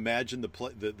 can you imagine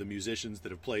the musicians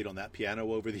that have played on that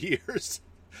piano over the years?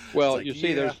 Well, like, you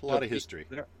see, there's a lot of history.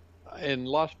 In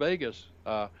Las Vegas,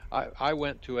 I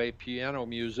went to a piano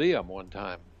museum one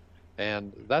time,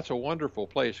 and that's a wonderful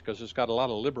place because it's got a lot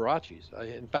of Liberace's.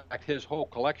 In fact, his whole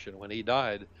collection, when he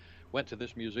died, went to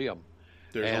this museum.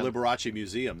 There's a Liberace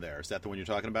museum there. Is that the one you're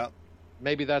talking about?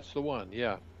 Maybe that's the one,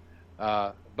 yeah.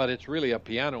 But it's really a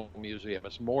piano museum.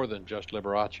 It's more than just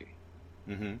Liberace.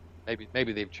 Mm-hmm.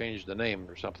 Maybe they've changed the name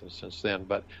or something since then.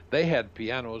 But they had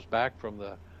pianos back from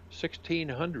the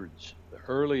 1600s, the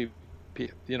early,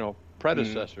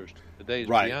 predecessors to today's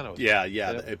pianos. Yeah.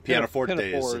 Pianofortes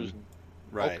and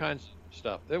all kinds of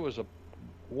stuff. It was a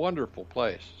wonderful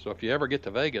place. So if you ever get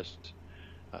to Vegas,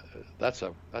 that's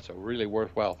a really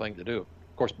worthwhile thing to do.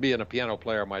 Of course, being a piano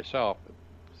player myself,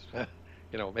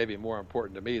 maybe more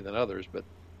important to me than others, but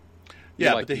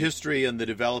but the history and the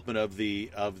development of the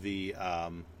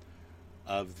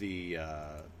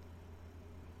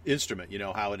instrument,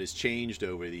 how it has changed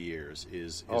over the years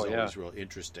is always real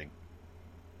interesting.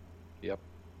 Yep.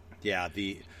 Yeah,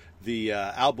 the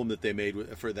album that they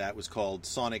made for that was called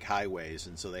Sonic Highways,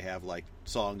 and so they have like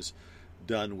songs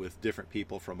done with different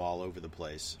people from all over the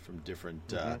place, from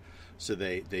different. So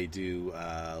they do.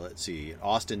 Let's see,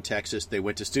 Austin, Texas. They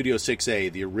went to Studio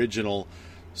 6A, the original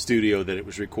studio that it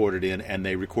was recorded in, and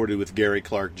they recorded with Gary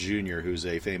Clark Jr., who's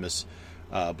a famous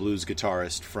blues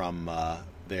guitarist from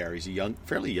there. He's a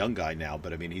fairly young guy now,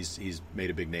 but I mean he's made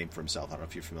a big name for himself. I don't know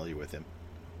if you're familiar with him.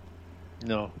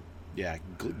 No. Yeah,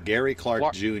 Gary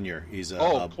Clark Jr. He's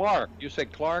Clark. You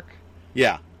said Clark?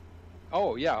 Yeah.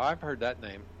 Oh, yeah, I've heard that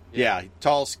name. Yeah,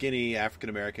 tall, skinny,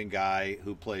 African-American guy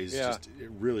who plays just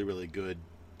really, really good,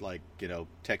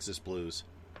 Texas blues.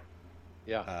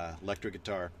 Yeah. Electric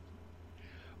guitar.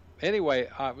 Anyway,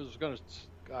 I was going to...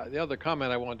 the other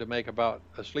comment I wanted to make about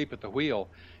Asleep at the Wheel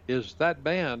is that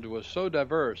band was so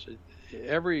diverse.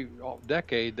 Every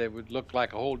decade, they would look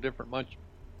like a whole different bunch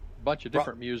of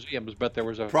different museums, but there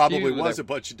was a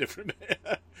bunch of different...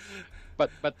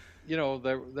 But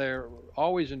they're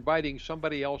always inviting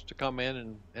somebody else to come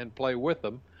in and play with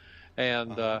them,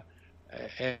 and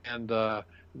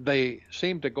they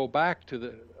seem to go back to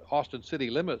the Austin City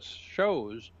Limits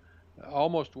shows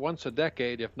almost once a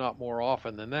decade, if not more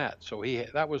often than that. So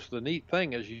that was the neat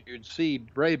thing, is you'd see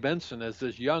Ray Benson as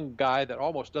this young guy that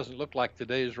almost doesn't look like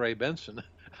today's Ray Benson.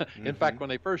 In fact, when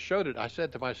they first showed it, I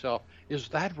said to myself, "Is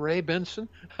that Ray Benson?"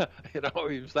 He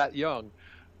was that young.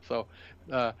 So,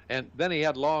 and then he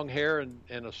had long hair and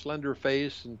a slender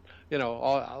face, and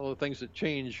all the things that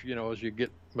change, as you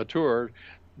get mature.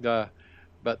 But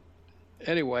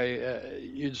anyway,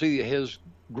 you'd see his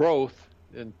growth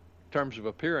in terms of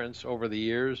appearance over the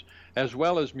years, as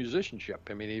well as musicianship.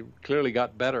 I mean, he clearly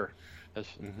got better as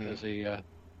the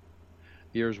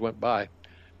years went by.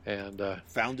 And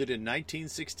founded in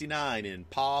 1969 in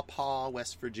Paw Paw,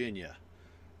 West Virginia.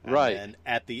 Right. And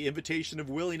at the invitation of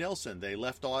Willie Nelson, they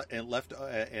left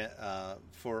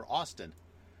for Austin.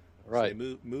 Right. So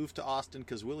they moved to Austin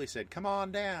because Willie said, "Come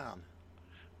on down."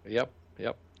 Yep.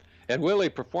 And Willie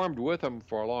performed with them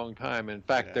for a long time. In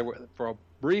fact, for a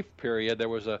brief period, there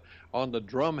was on the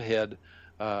drum head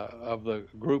of the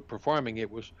group performing,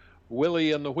 it was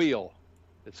Willie and the Wheel.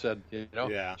 It said,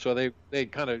 Yeah. So they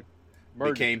kind of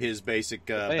became his basic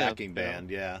backing band.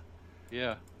 Yeah.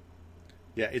 Yeah.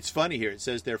 Yeah, it's funny here. It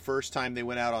says their first time they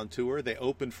went out on tour, they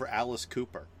opened for Alice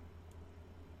Cooper.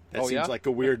 That seems like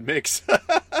a weird mix. Yeah,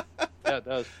 it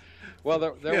does. Well,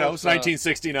 there was, it was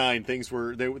 1969. Things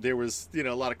were there was a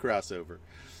lot of crossover.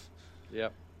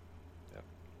 Yep.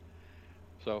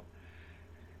 So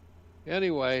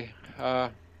anyway,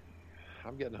 I'm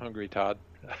getting hungry, Todd.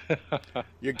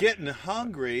 You're getting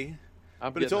hungry,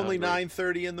 but it's only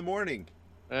 9:30 in the morning.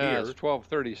 It's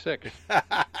 12:36.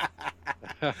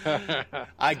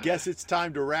 I guess it's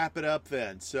time to wrap it up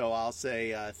then. So I'll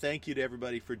say thank you to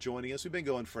everybody for joining us. We've been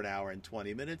going for an hour and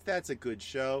 20 minutes. That's a good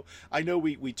show. I know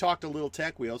we talked a little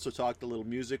tech. We also talked a little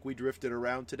music. We drifted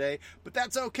around today, but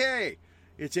that's okay.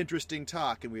 It's interesting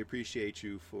talk, and we appreciate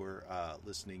you for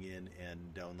listening in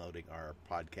and downloading our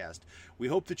podcast. We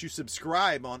hope that you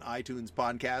subscribe on iTunes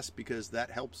Podcast because that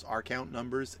helps our count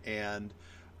numbers. And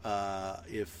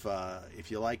if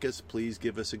you like us, please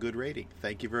give us a good rating.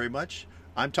 Thank you very much.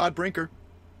 I'm Todd Brinker.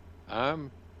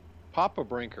 I'm Papa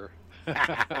Brinker.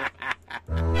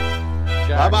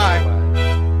 Bye-bye.